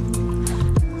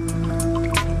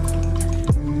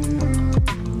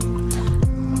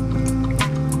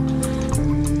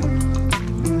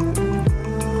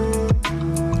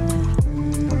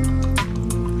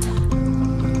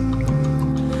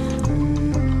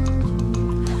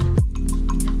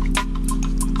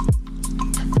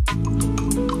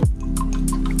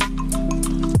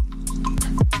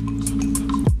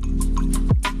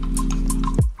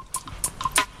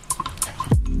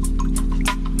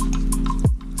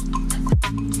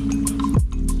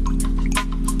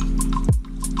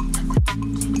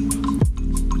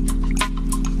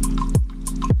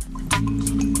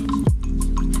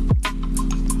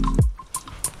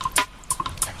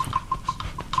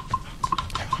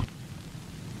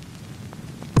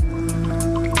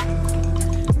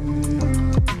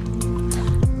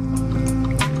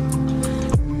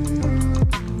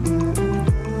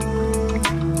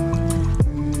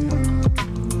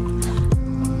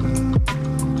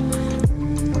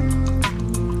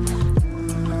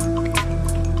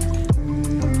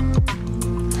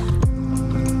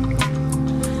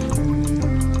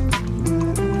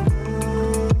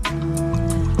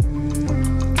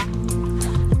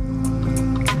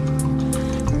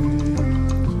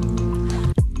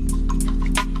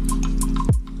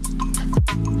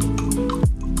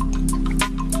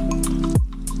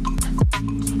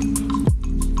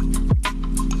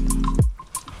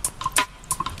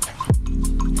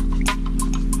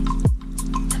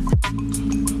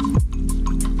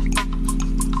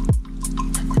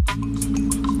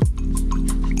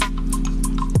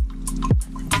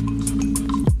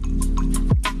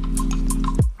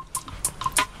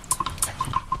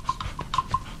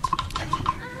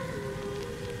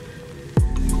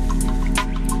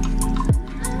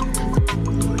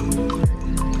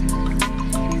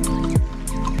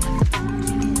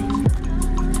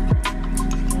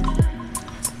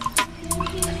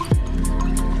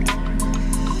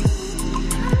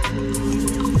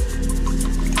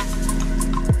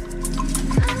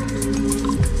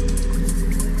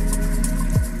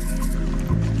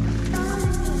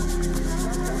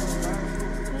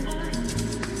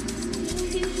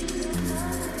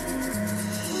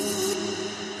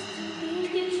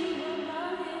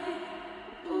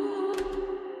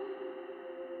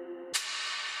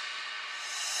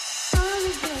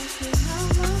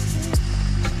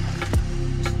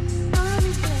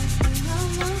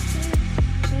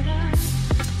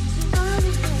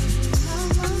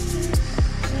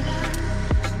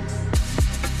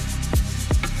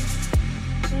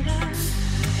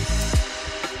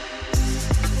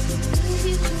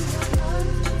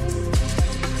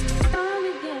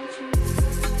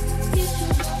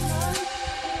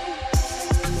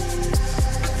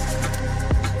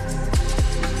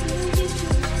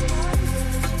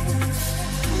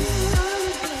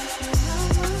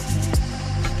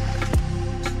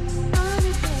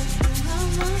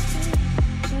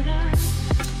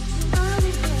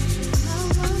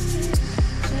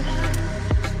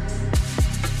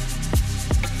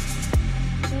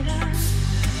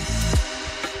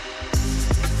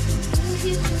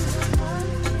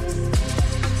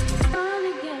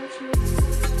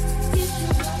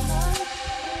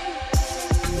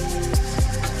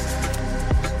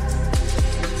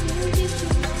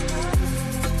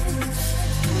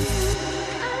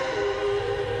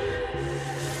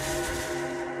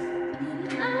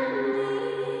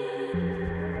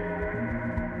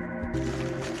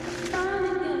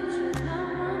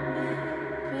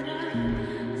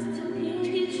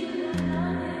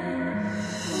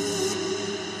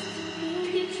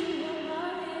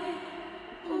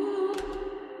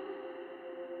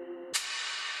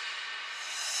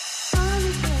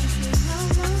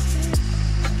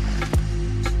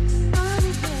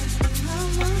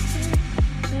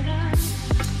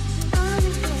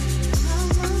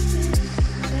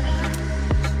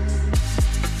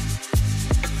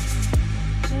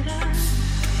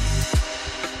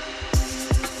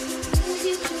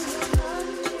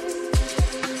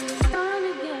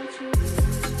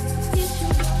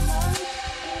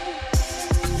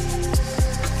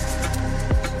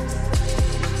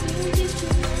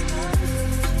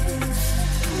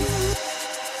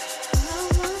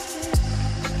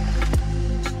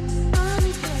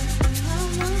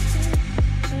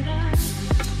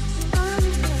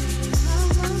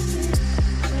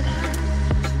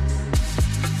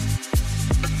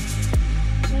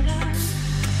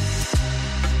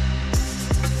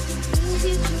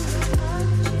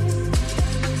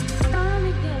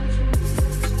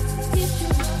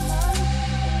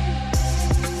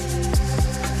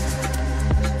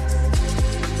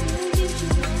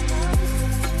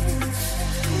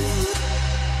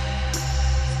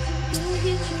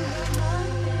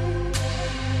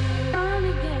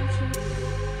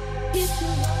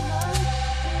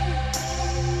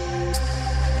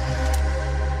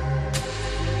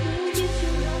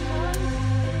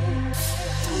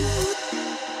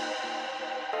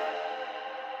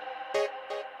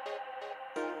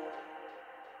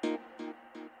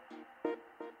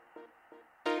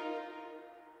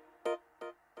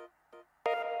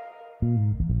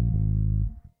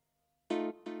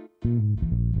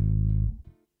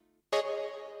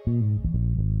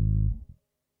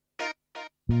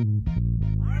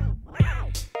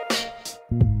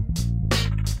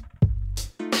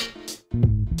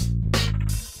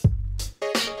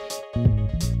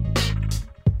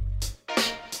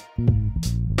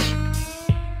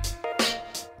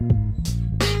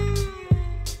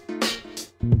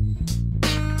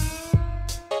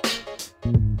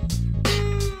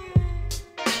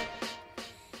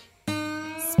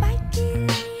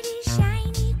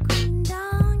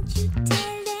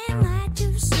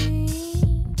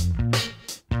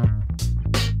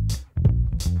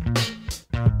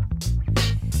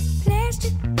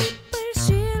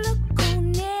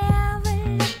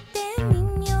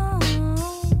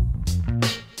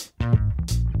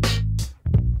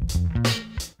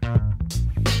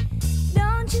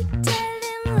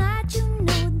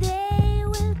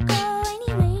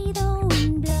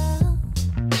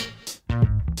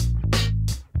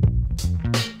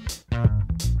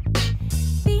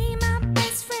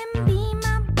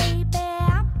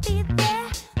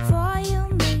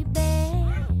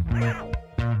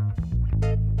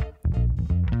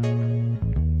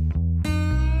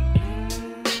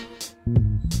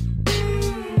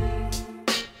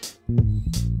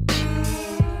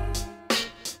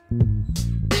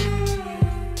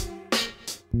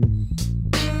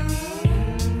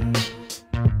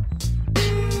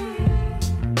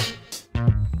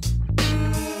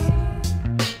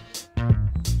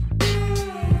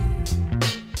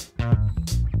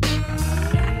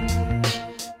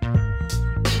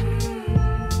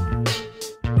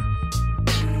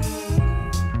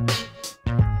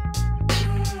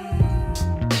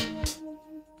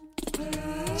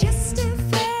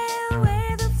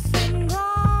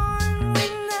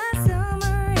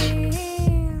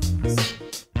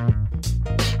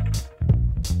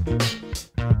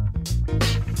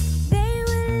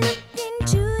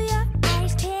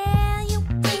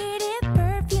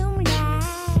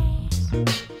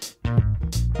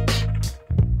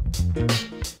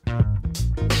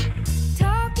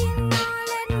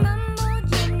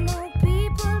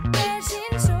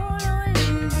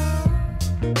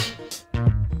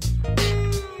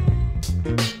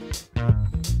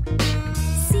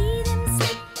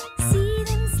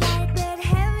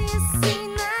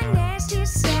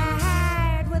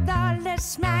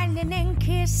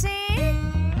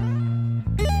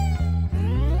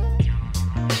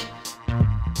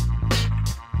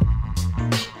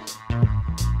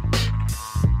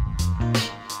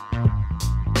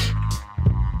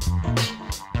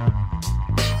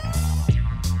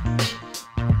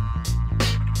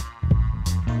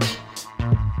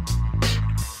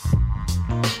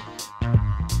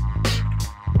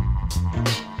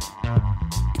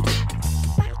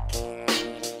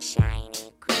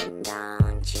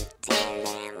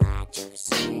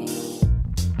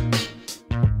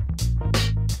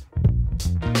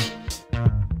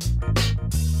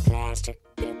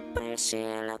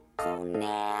 silicone,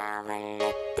 never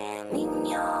let them in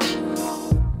your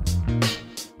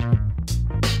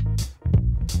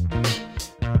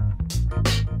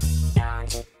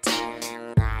Don't you tell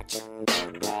them that you know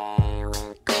they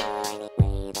will go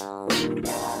anyway, don't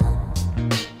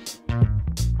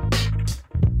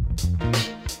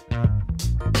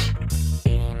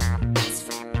Be my best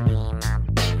friend, be my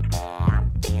baby, I'll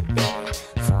be there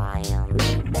for you,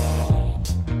 maybe.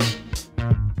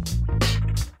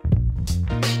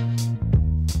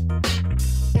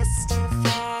 Just a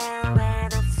fair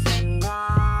weather friend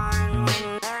on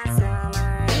when the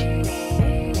summer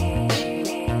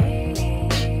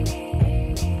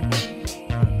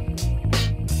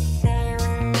They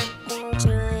will look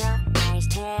into your eyes,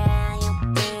 tell you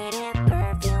pretty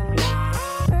perfume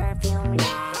light, perfume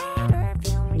light,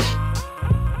 perfume light.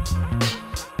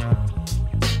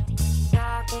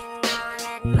 Talking all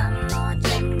that mumbo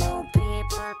jumbo,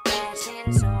 people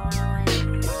passing solo and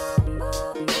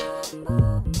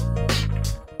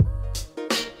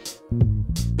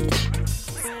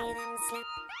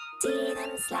See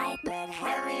them slide, but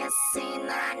have you seen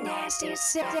the nasty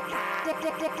side? Have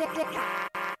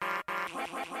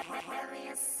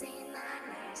you seen the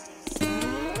nasty side?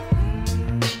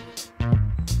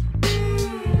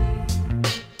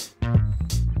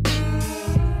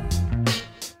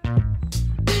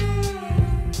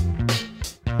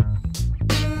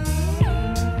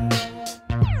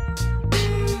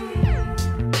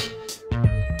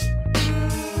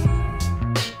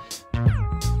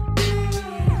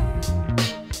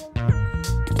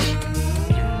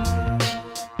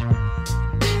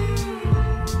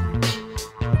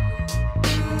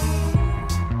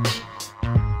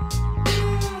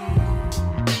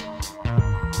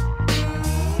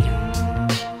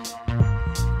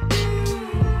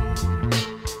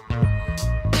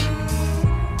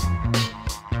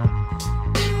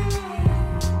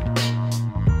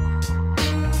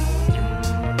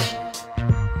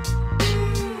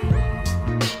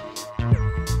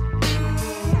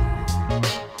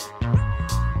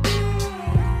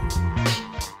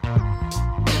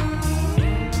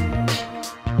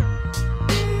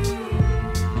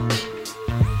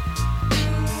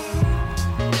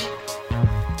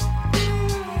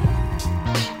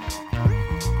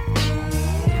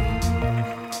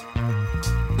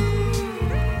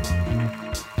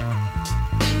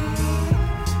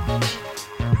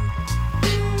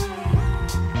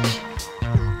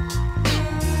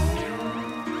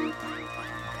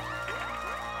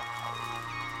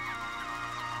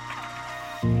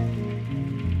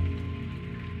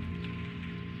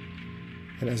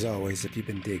 as always, if you've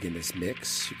been digging this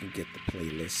mix, you can get the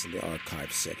playlist in the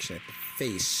archive section at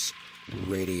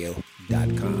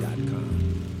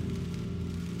thefaceradio.com.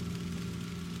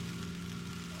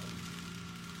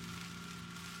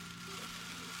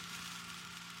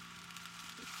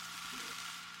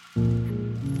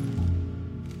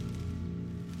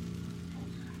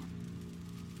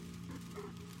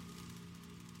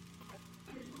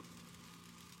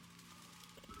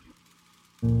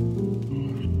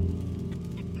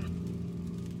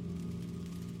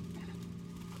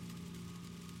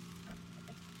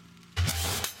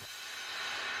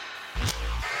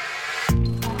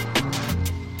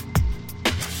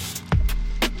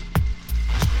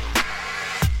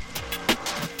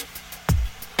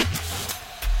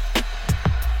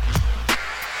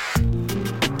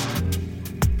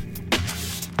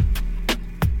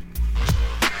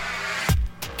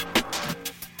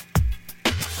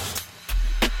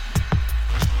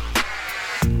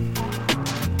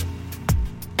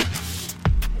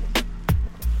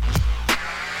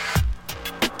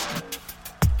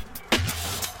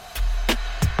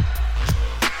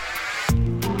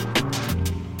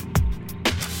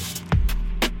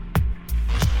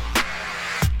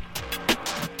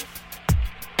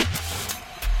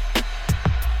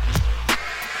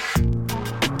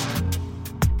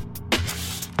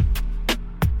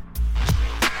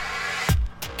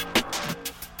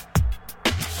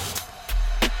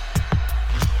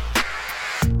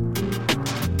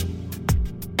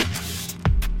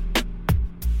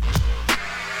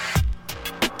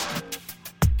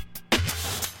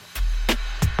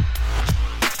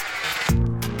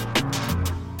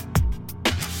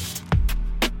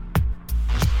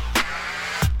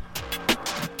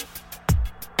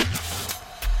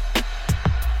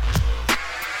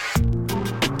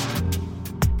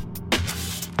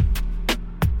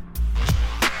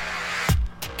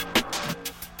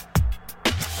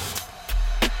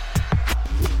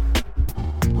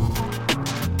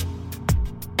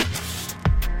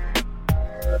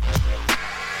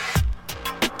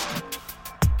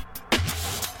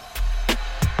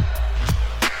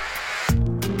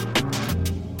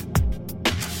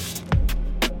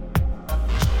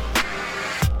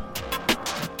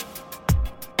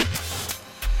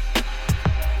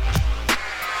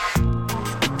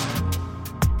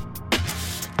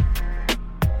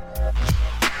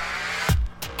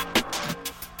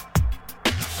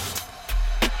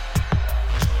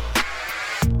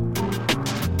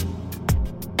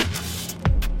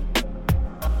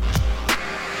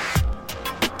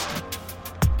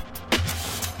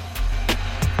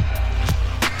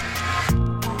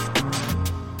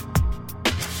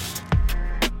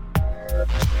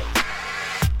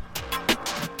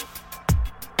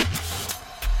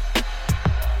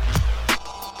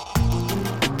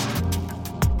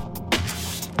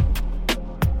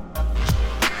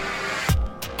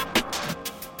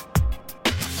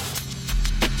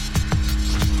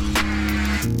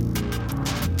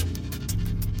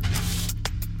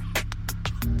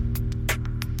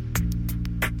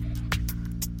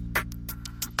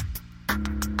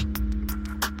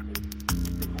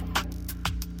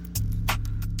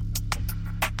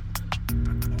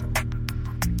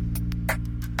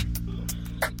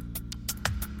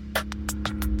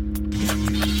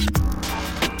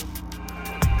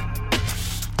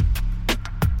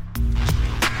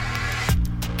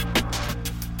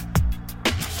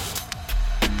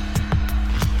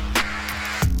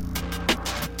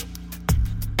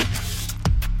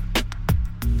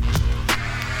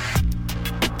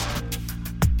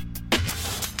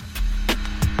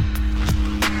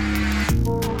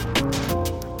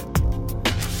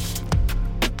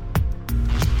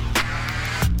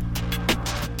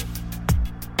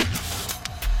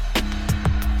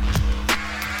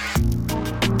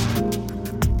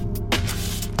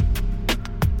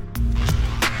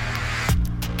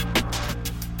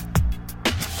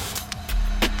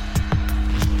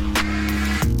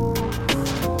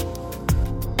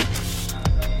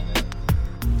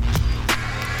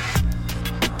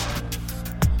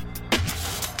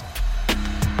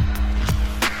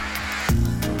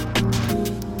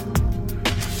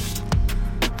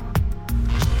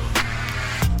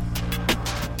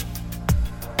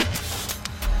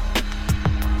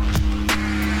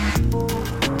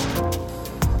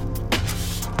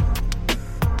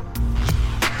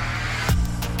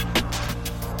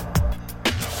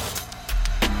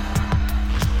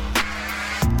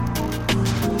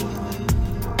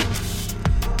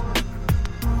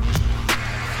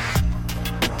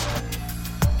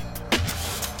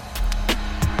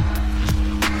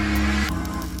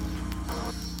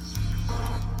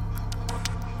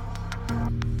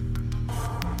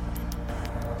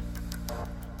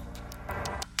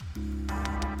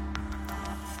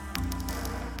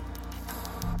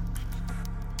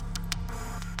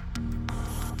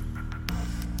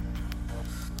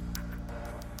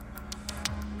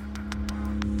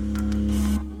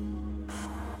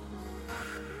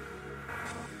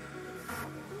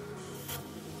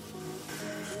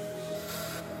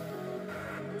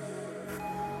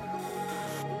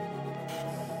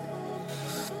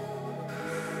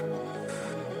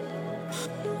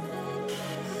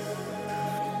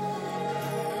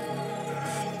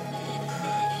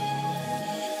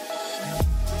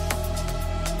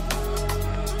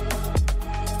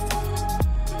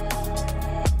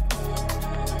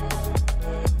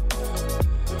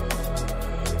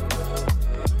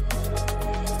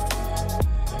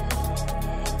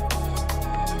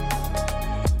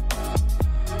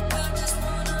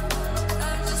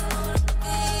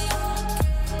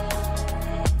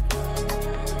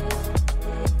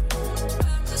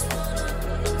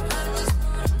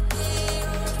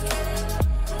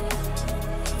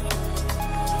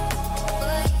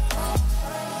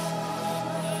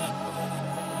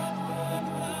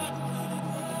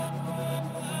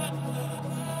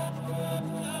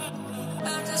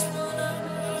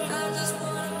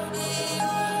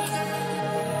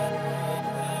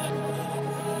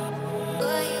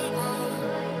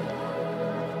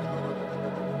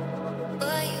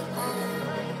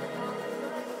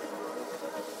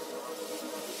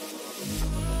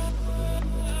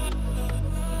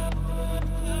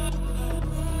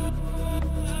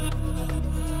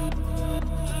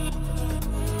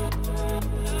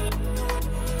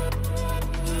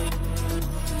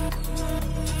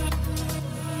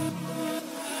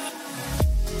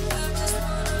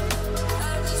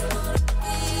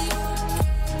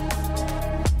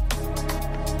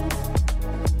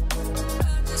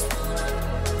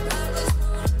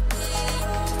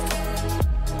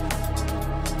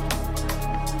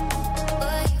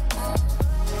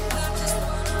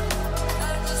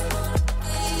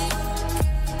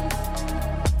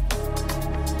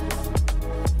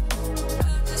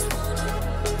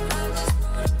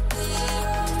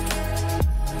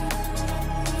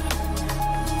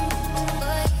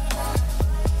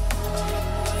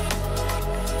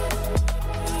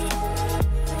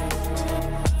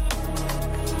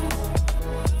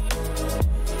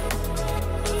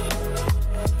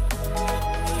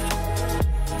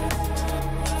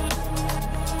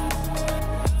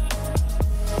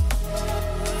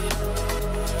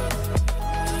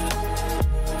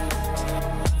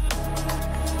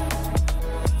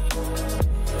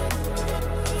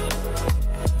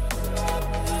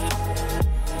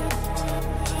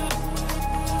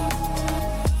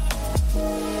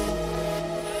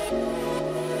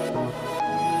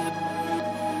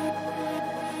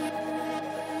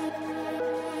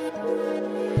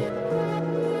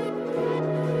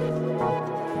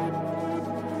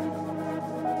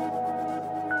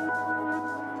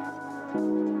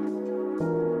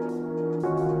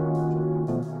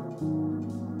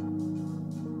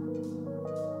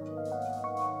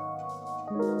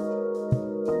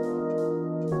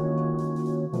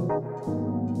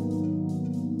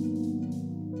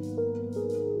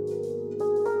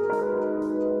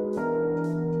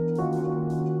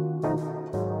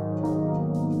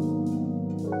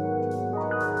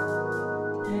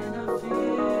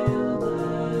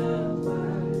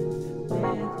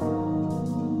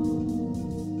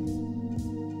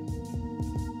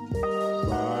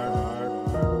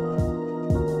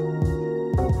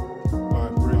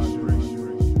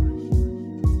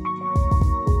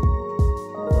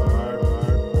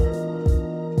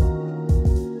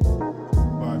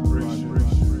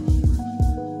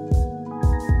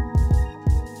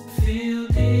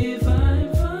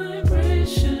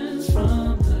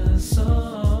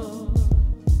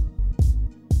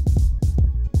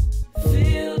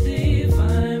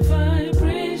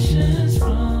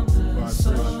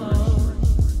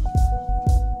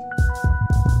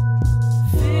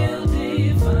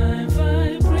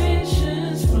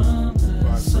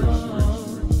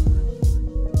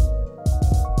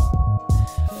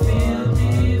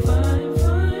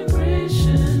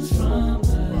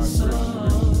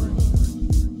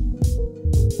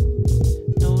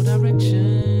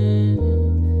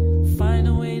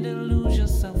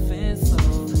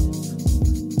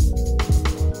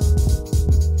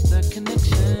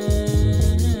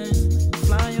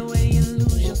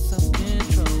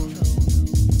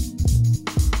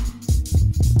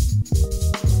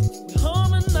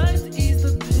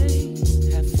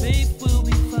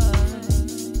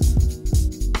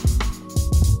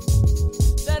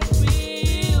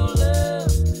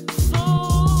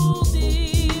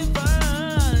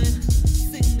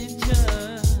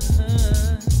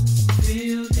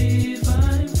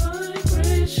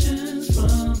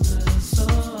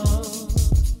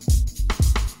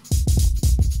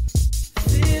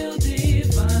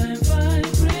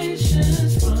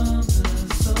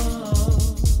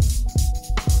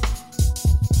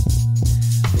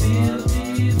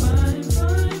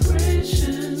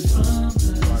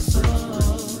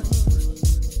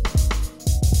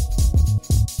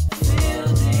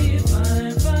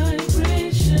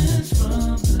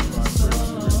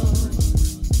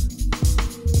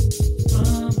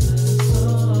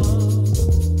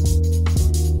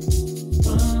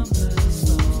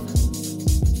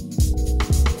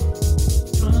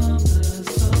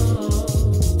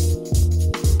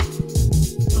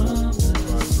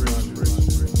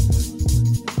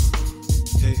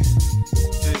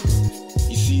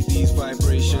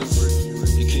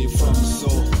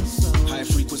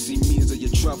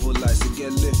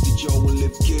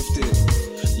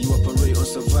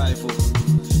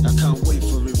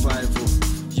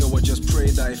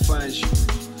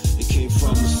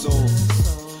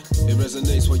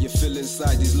 resonates what you feel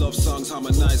inside. These love songs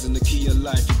harmonize in the key of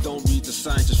life. You don't read the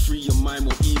signs, just free your mind.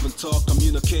 Won't even talk,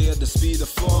 communicate at the speed of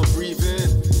thought. Breathe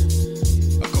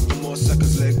in, a couple more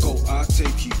seconds, let go, I'll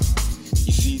take you.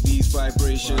 You see these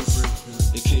vibrations,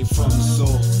 it came from the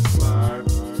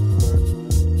soul.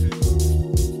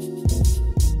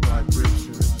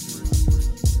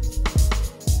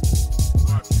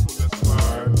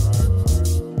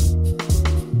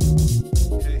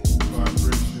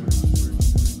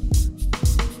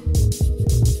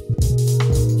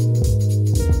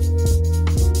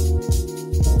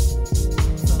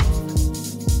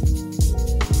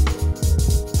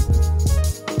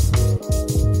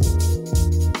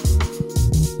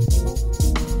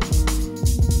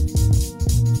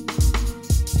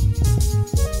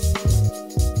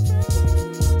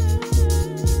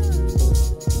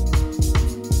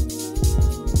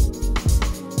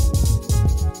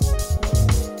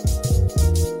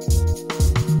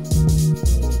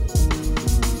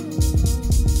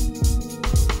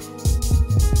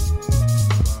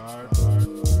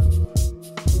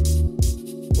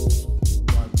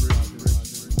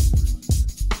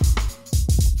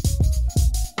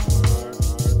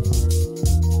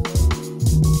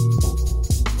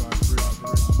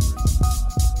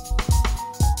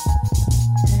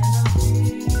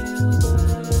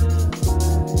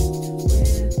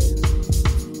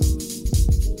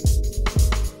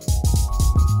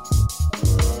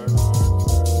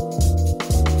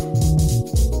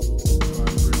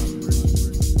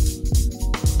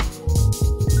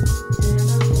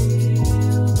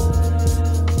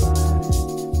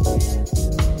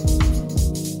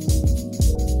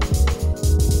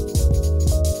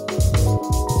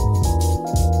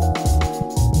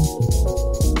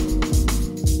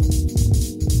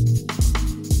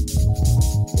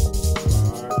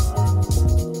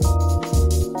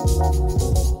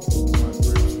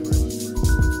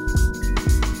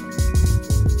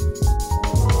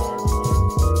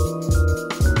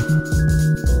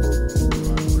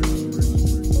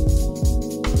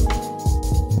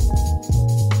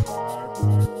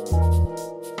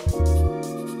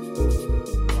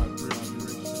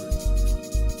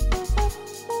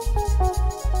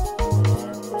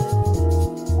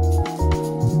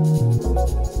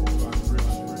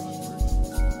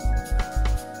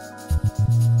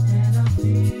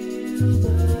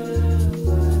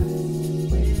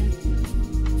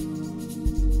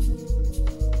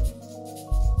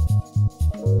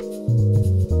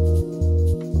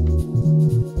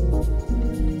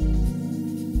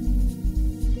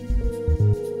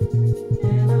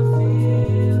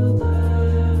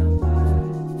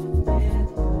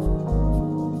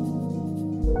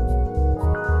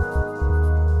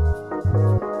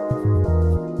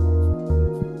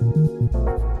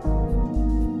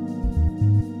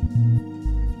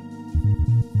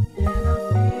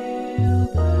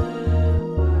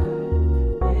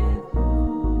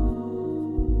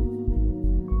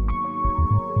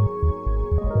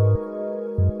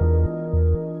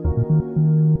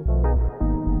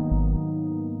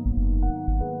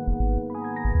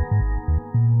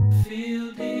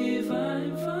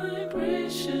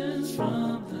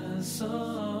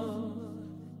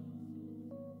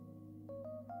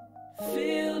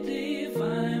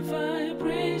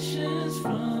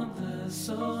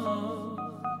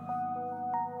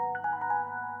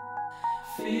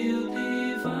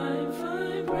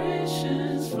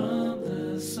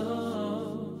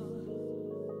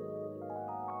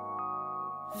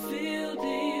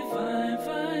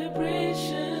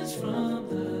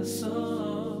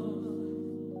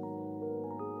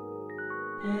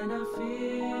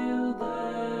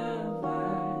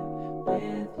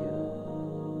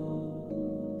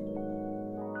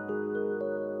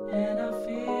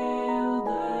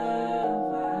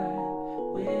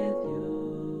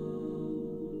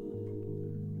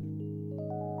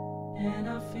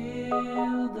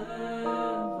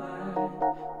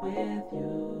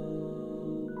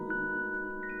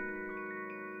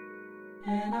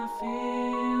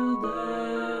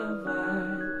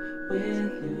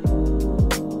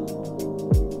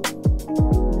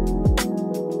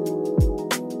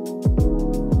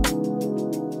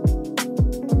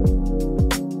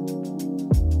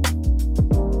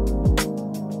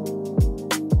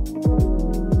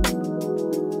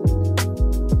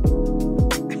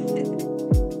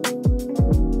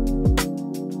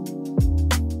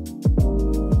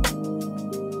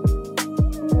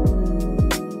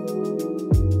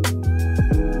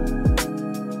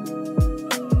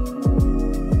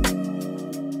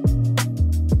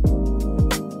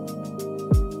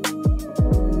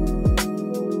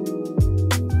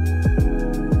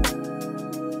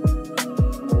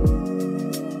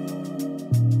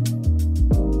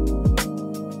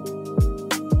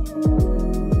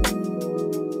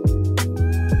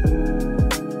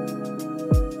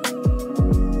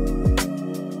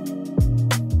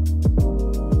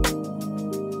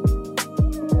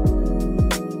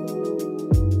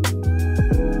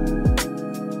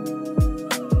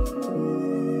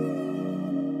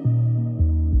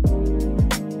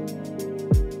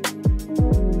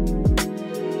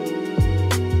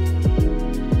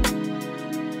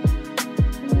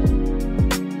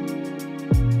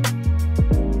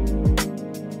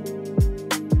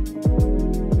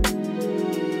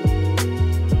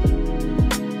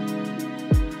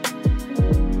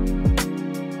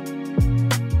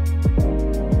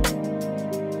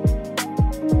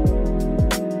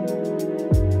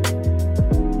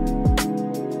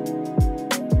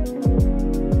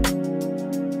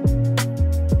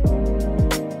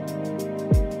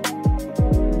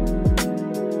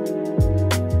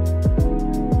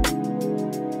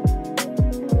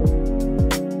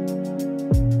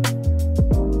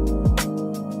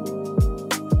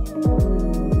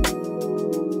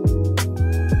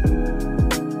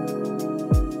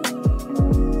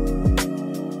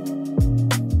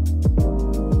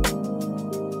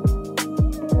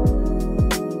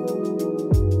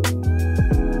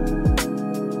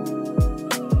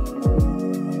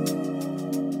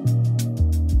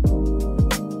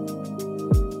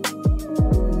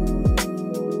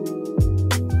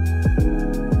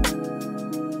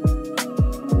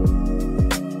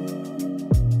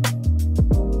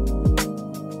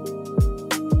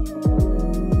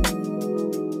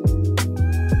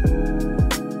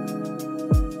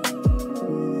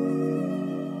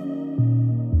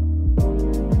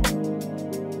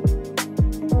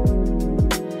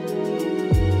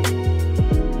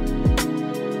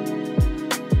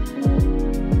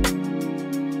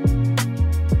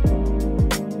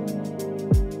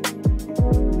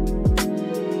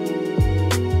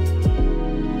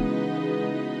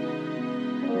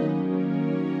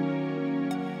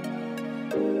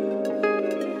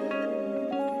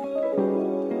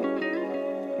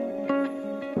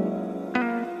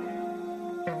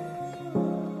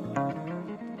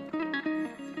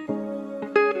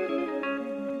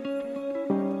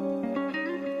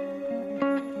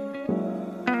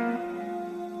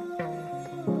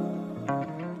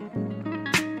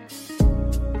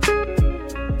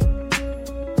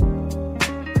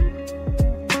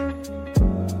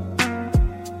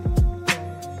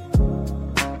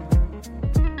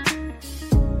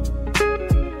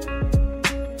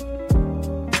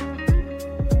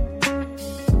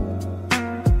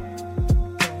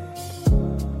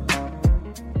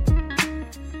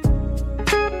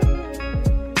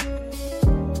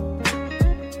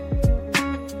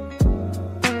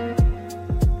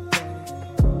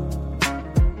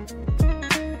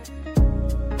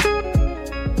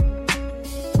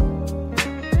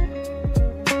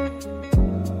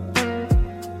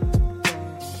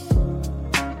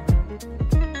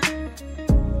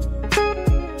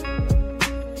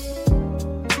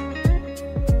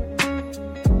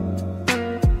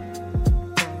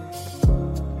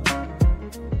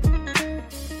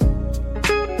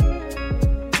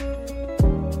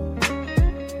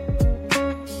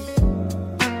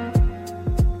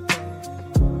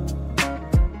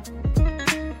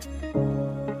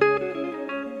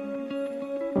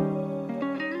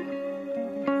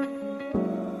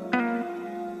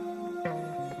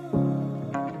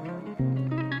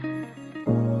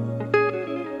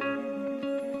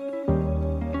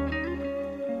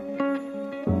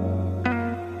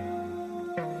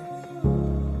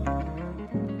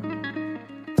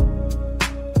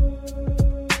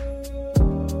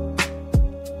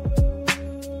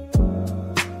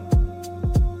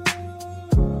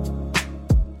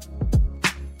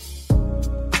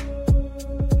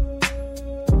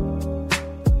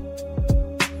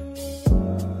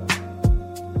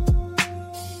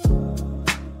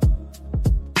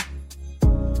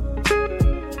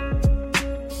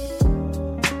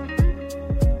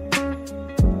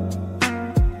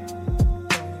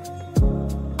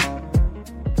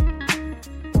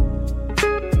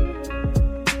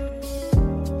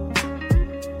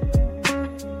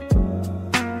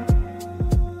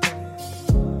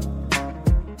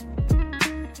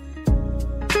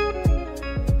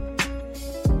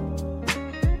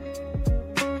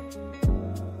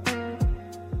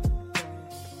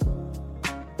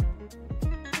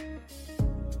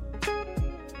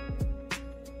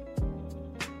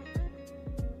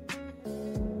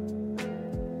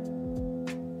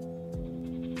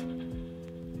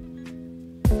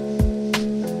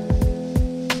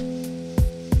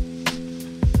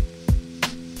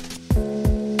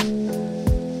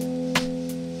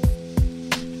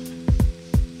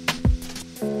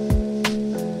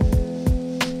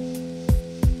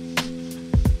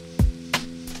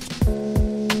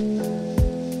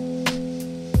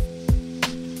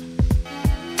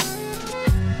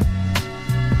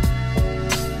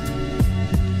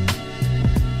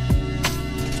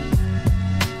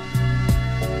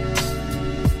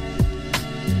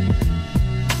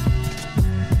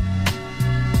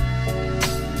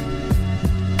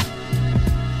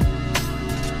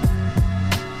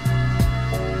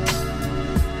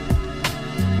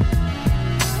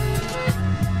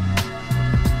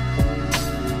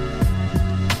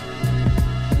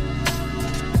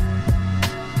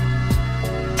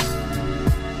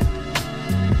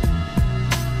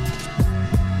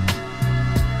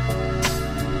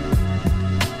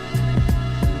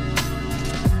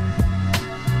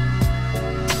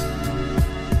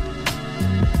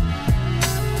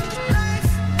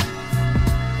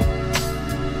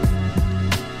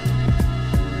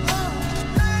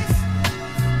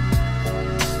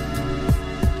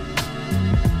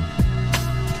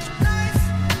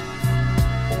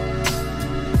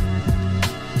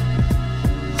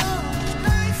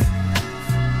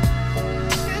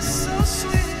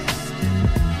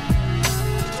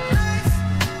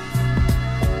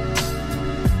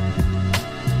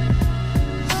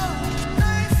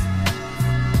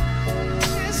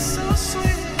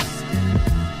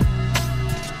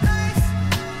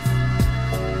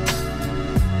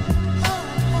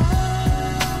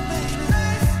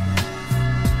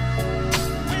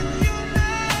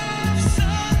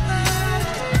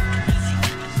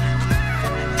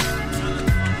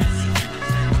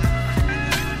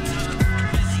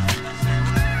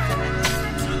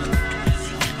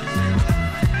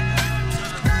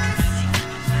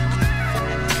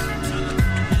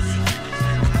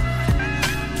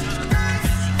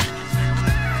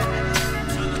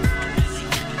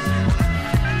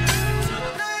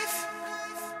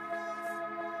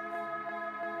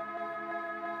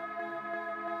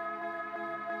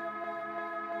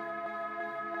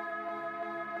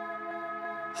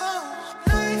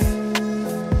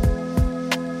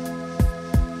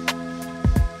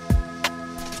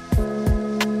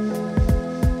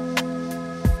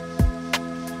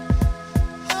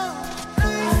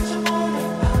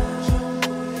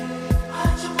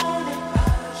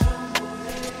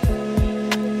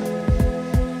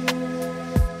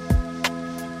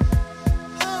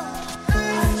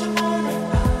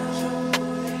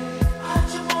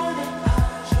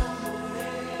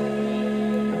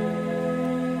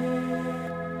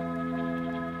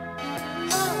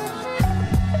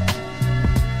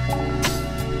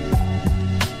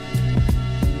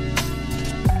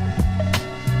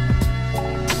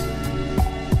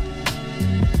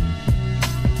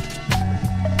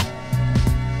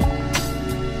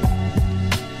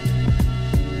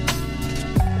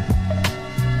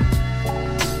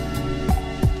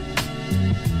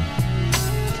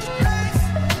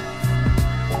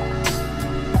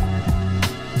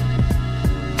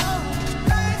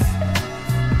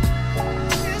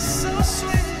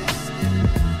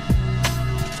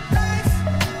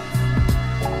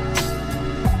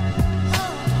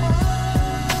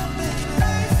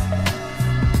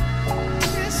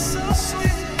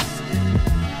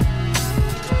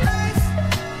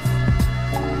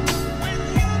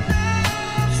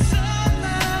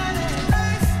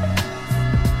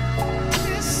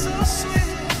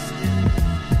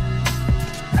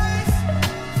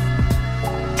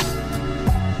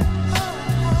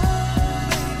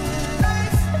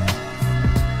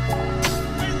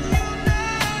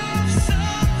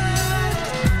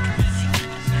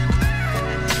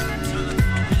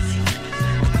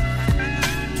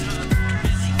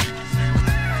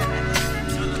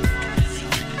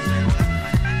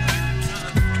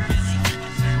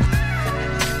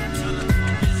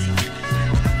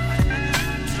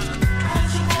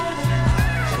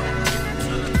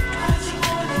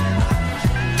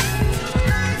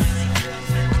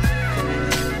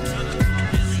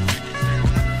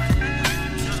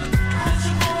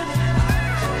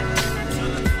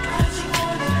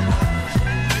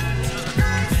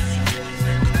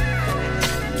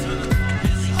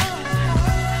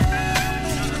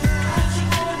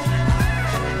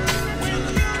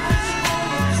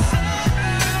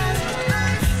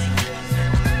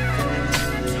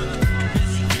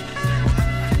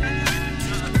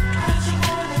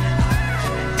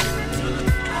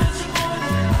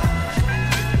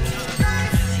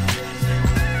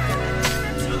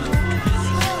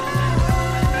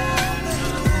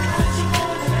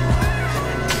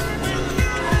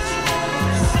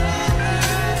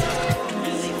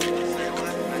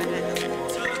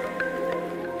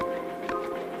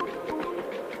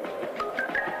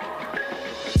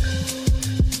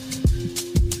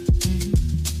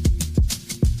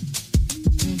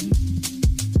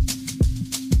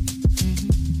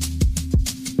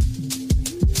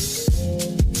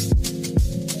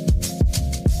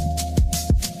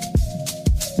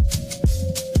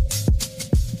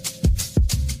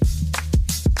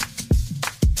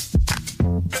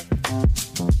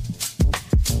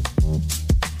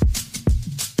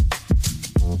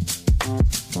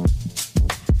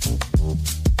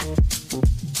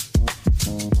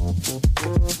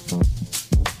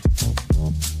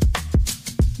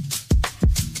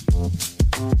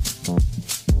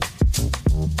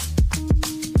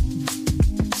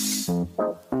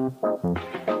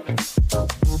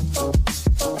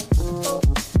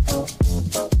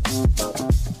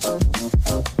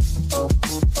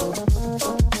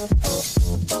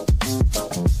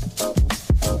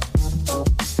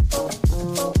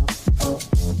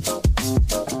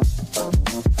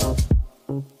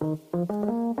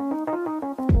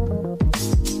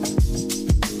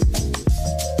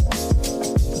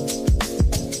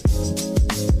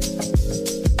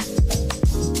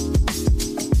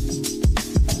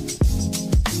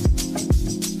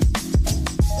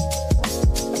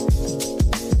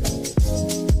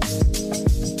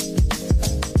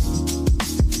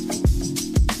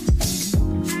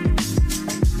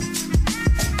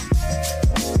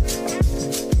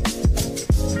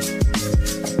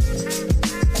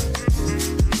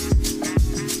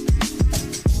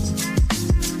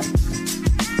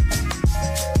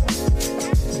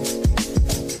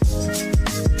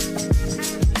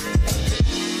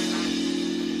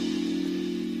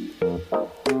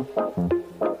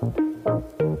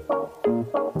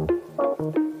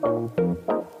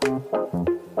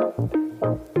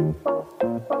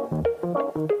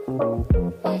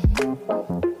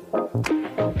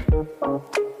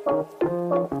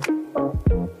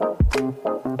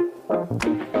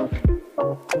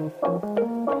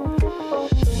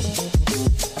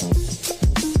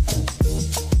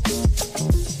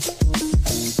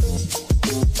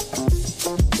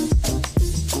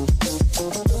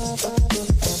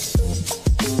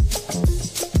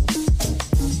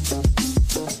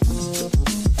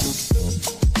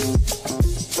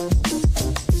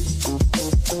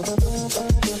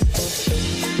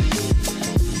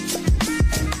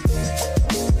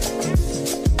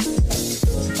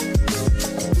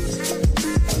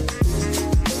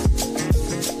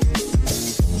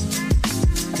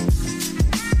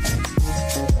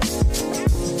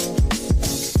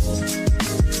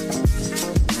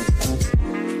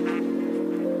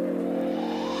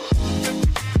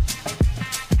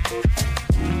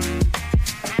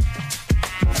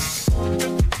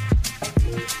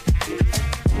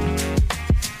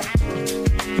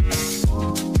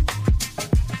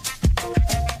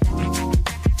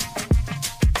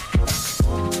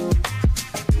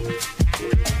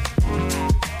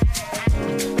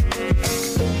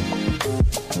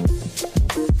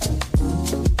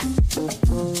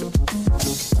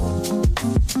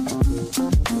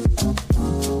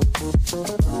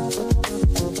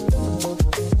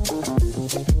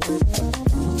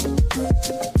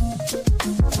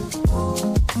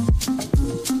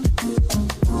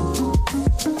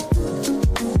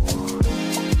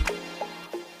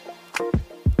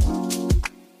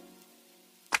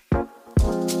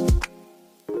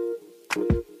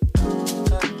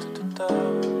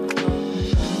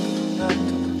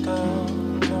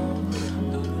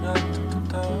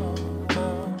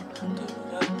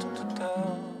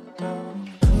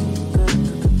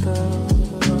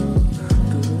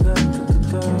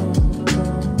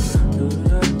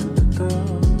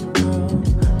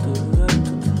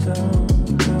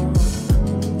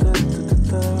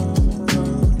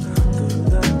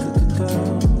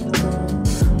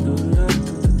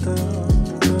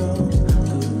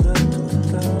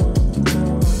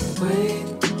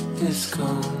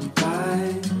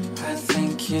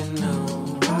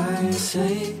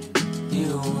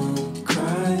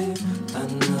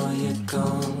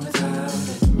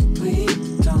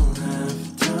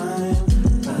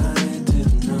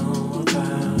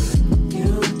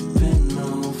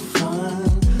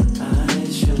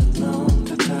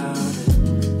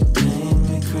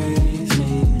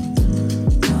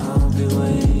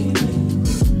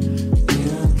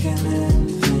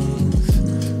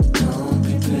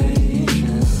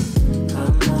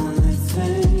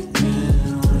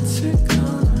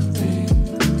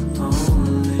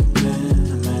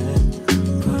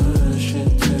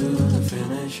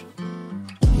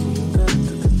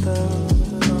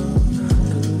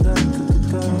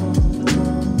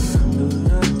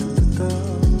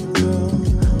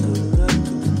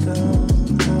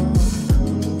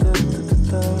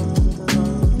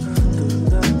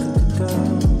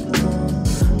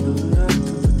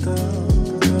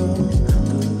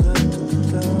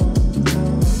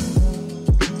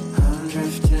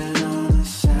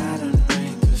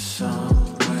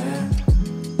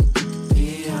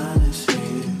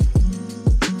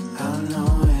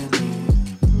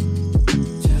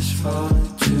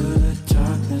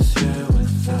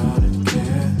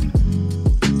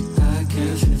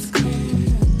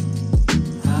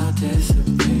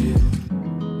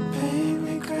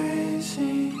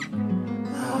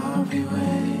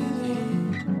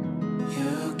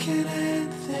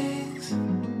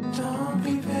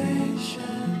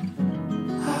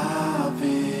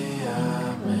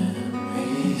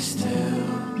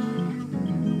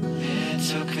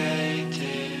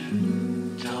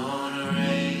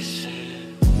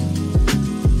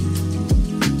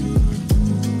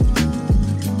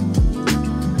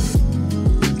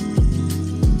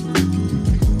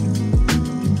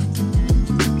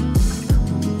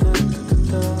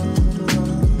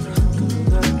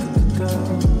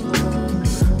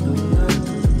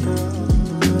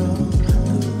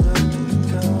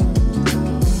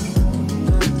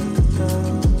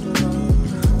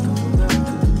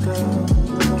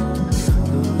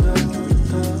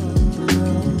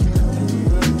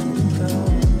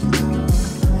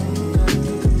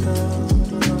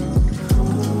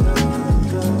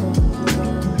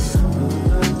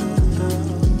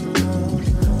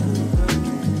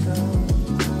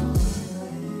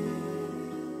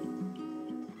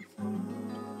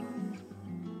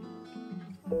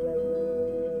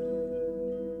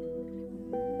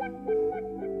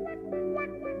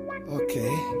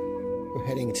 Okay, we're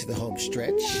heading into the home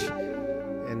stretch,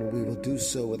 and we will do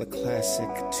so with a classic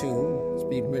tune. It's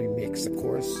being remixed, of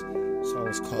course. The song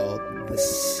is called The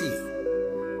Sea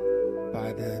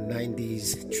by the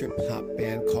 90s trip-hop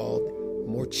band called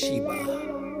Morchiba.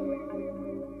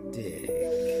 Dig.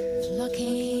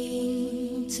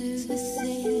 Flocking to the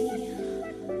sea,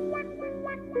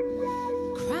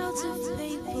 crowds of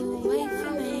people wait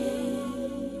for me.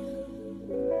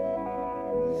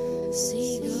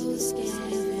 Seagulls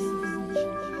scavenge,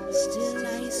 still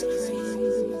ice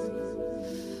cream.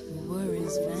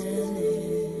 Worries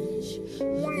vanish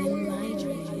within my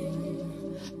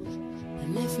dream. I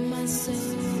left myself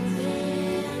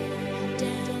there,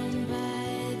 down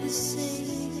by the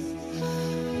sea.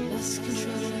 Lost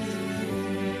control,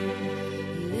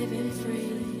 living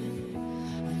free.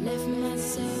 I left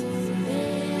myself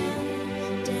there,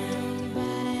 down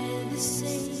by the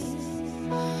sea.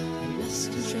 Lost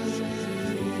control,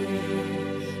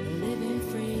 living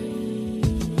free.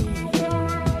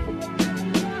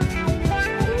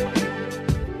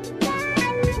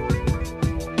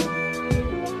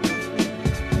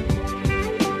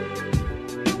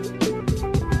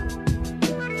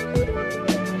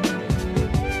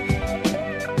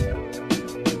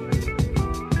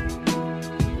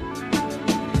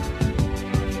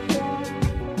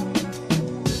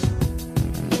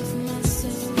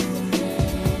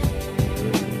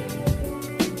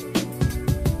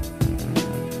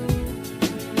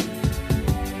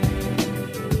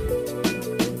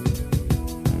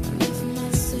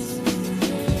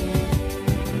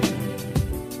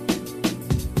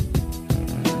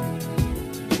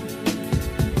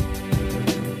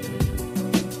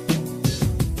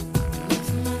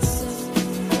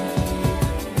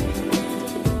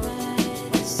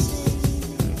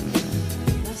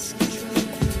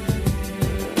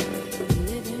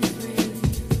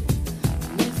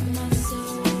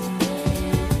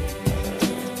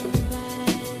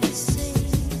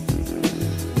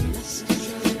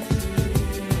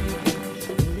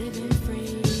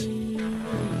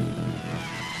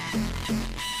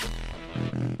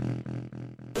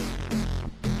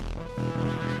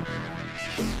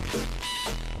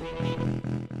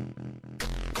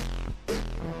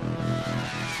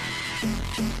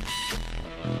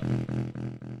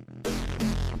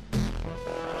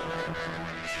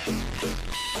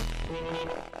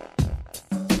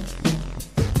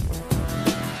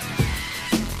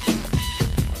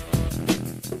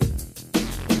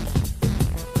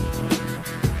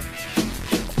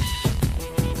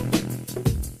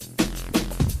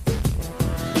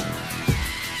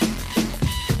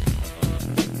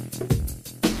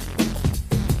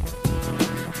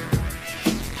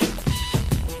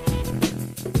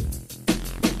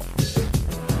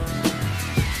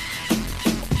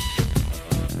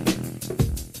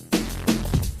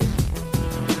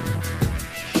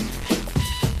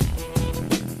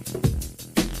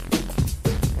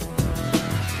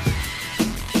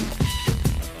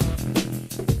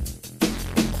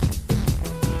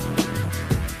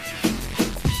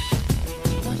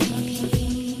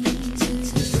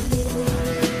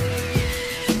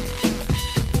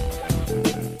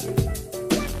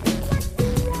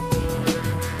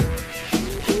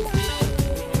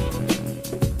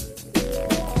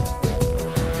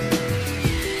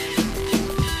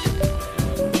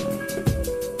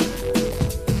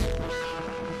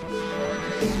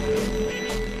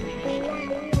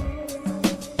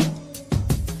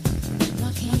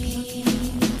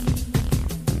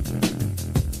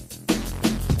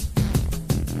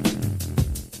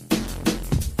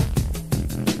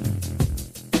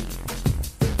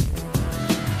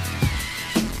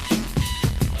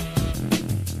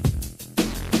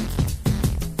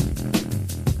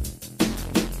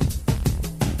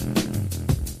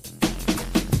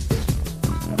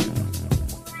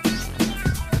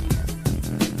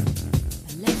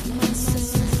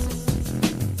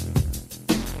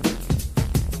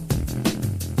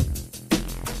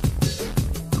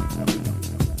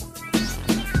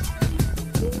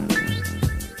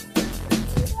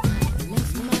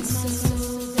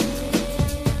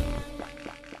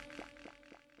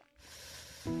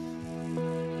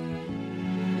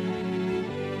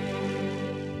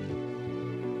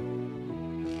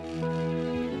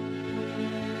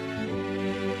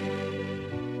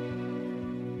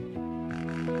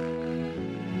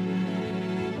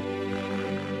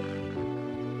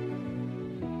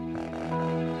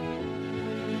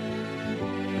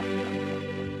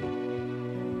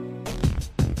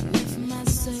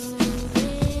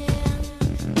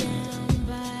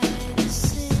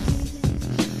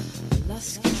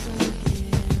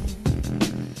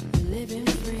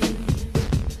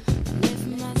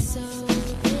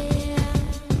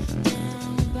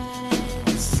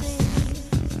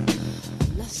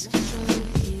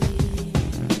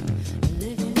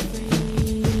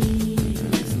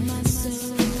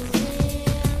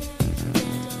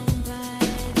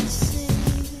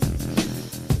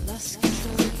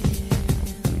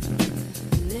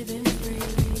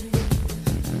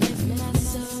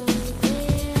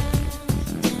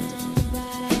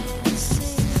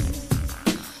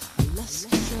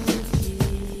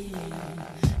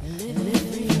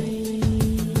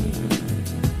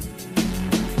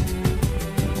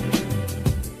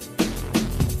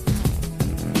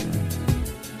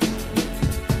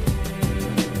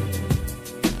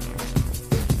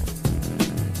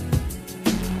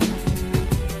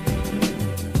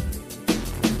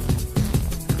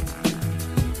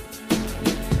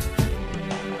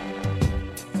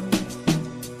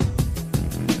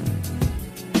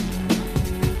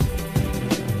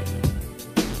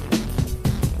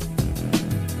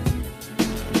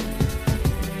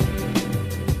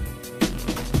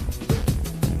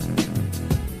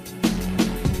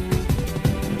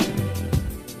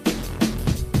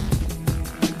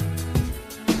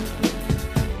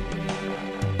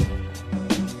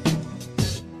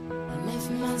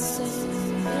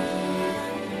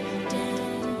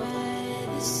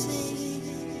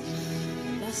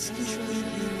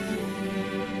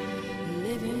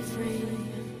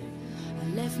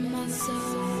 So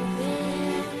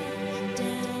there,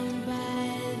 down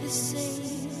by the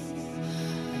sea,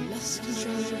 I lost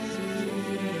control of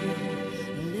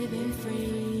you, living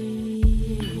free.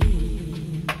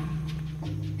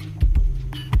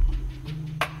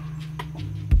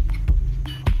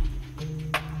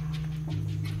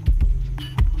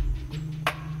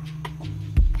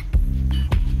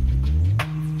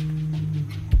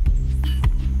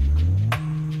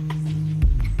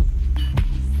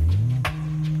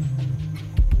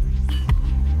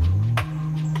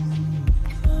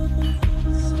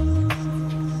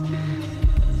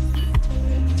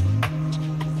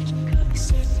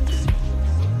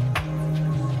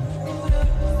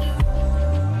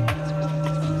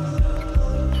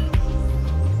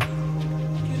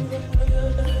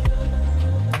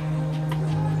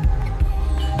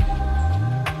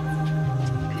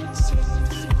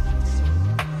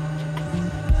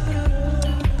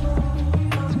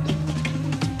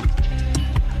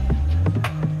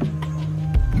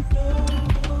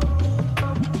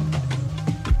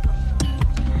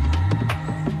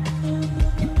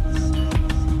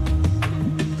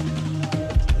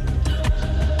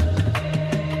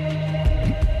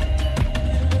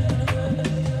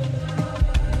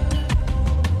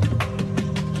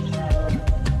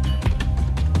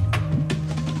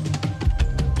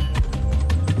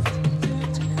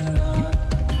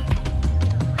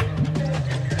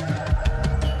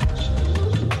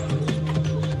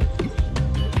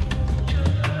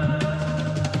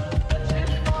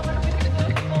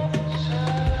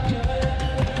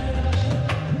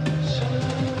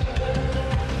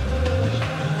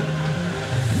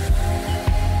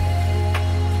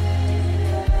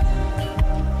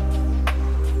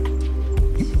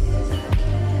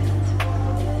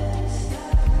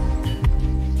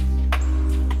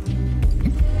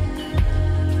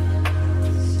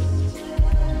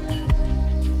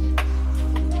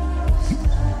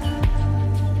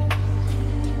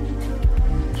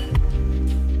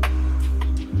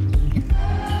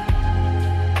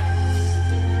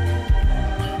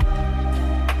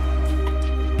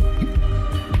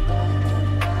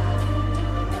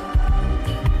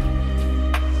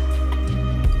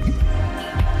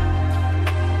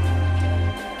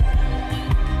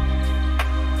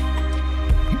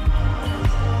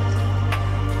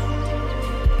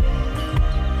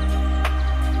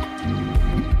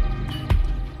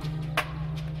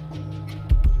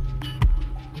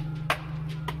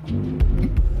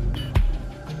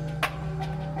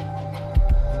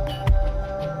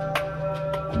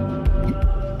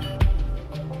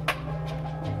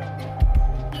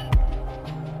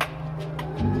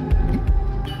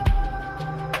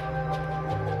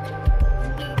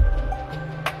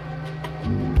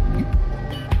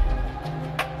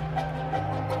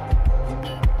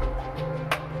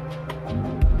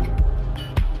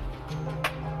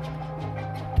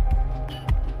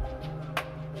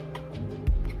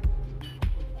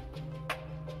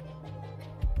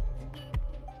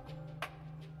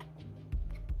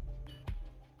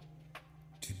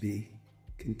 To be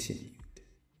continued.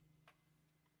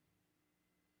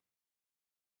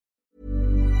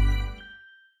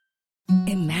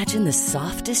 Imagine the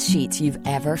softest sheets you've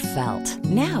ever felt.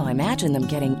 Now imagine them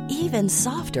getting even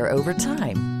softer over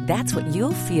time. That's what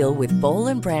you'll feel with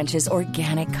Boll & Branch's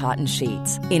organic cotton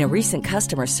sheets. In a recent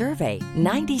customer survey,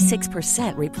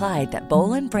 96% replied that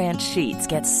Boll & Branch sheets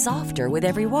get softer with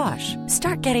every wash.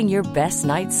 Start getting your best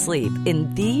night's sleep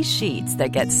in these sheets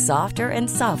that get softer and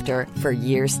softer for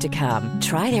years to come.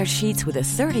 Try their sheets with a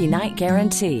 30-night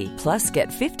guarantee. Plus, get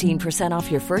 15%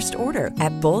 off your first order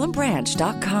at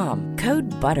bollandbranch.com. Code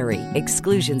BUTTERY.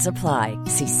 Exclusions apply.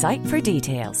 See site for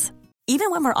details.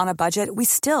 Even when we're on a budget, we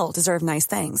still deserve nice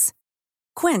things.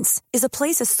 Quince is a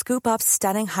place to scoop up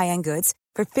stunning high-end goods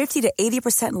for 50 to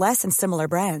 80% less than similar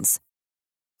brands.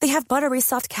 They have buttery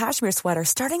soft cashmere sweaters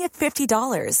starting at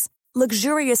 $50,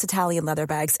 luxurious Italian leather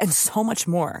bags, and so much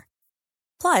more.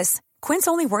 Plus, Quince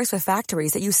only works with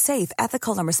factories that use safe,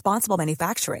 ethical, and responsible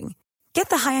manufacturing. Get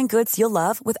the high-end goods you'll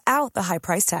love without the high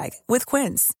price tag with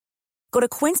Quince. Go to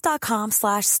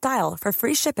quince.com/style for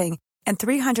free shipping and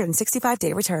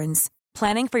 365-day returns.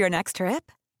 Planning for your next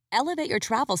trip? Elevate your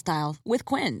travel style with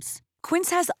Quince.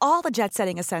 Quince has all the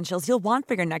jet-setting essentials you'll want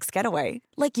for your next getaway,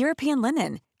 like European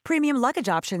linen, premium luggage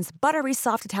options, buttery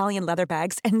soft Italian leather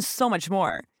bags, and so much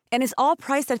more. And is all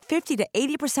priced at 50 to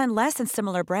 80% less than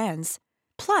similar brands.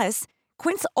 Plus,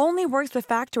 Quince only works with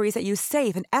factories that use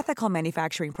safe and ethical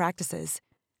manufacturing practices.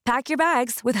 Pack your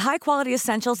bags with high-quality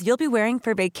essentials you'll be wearing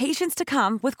for vacations to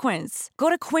come with Quince. Go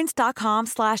to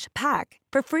quince.com/pack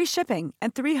for free shipping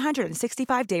and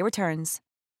 365-day returns.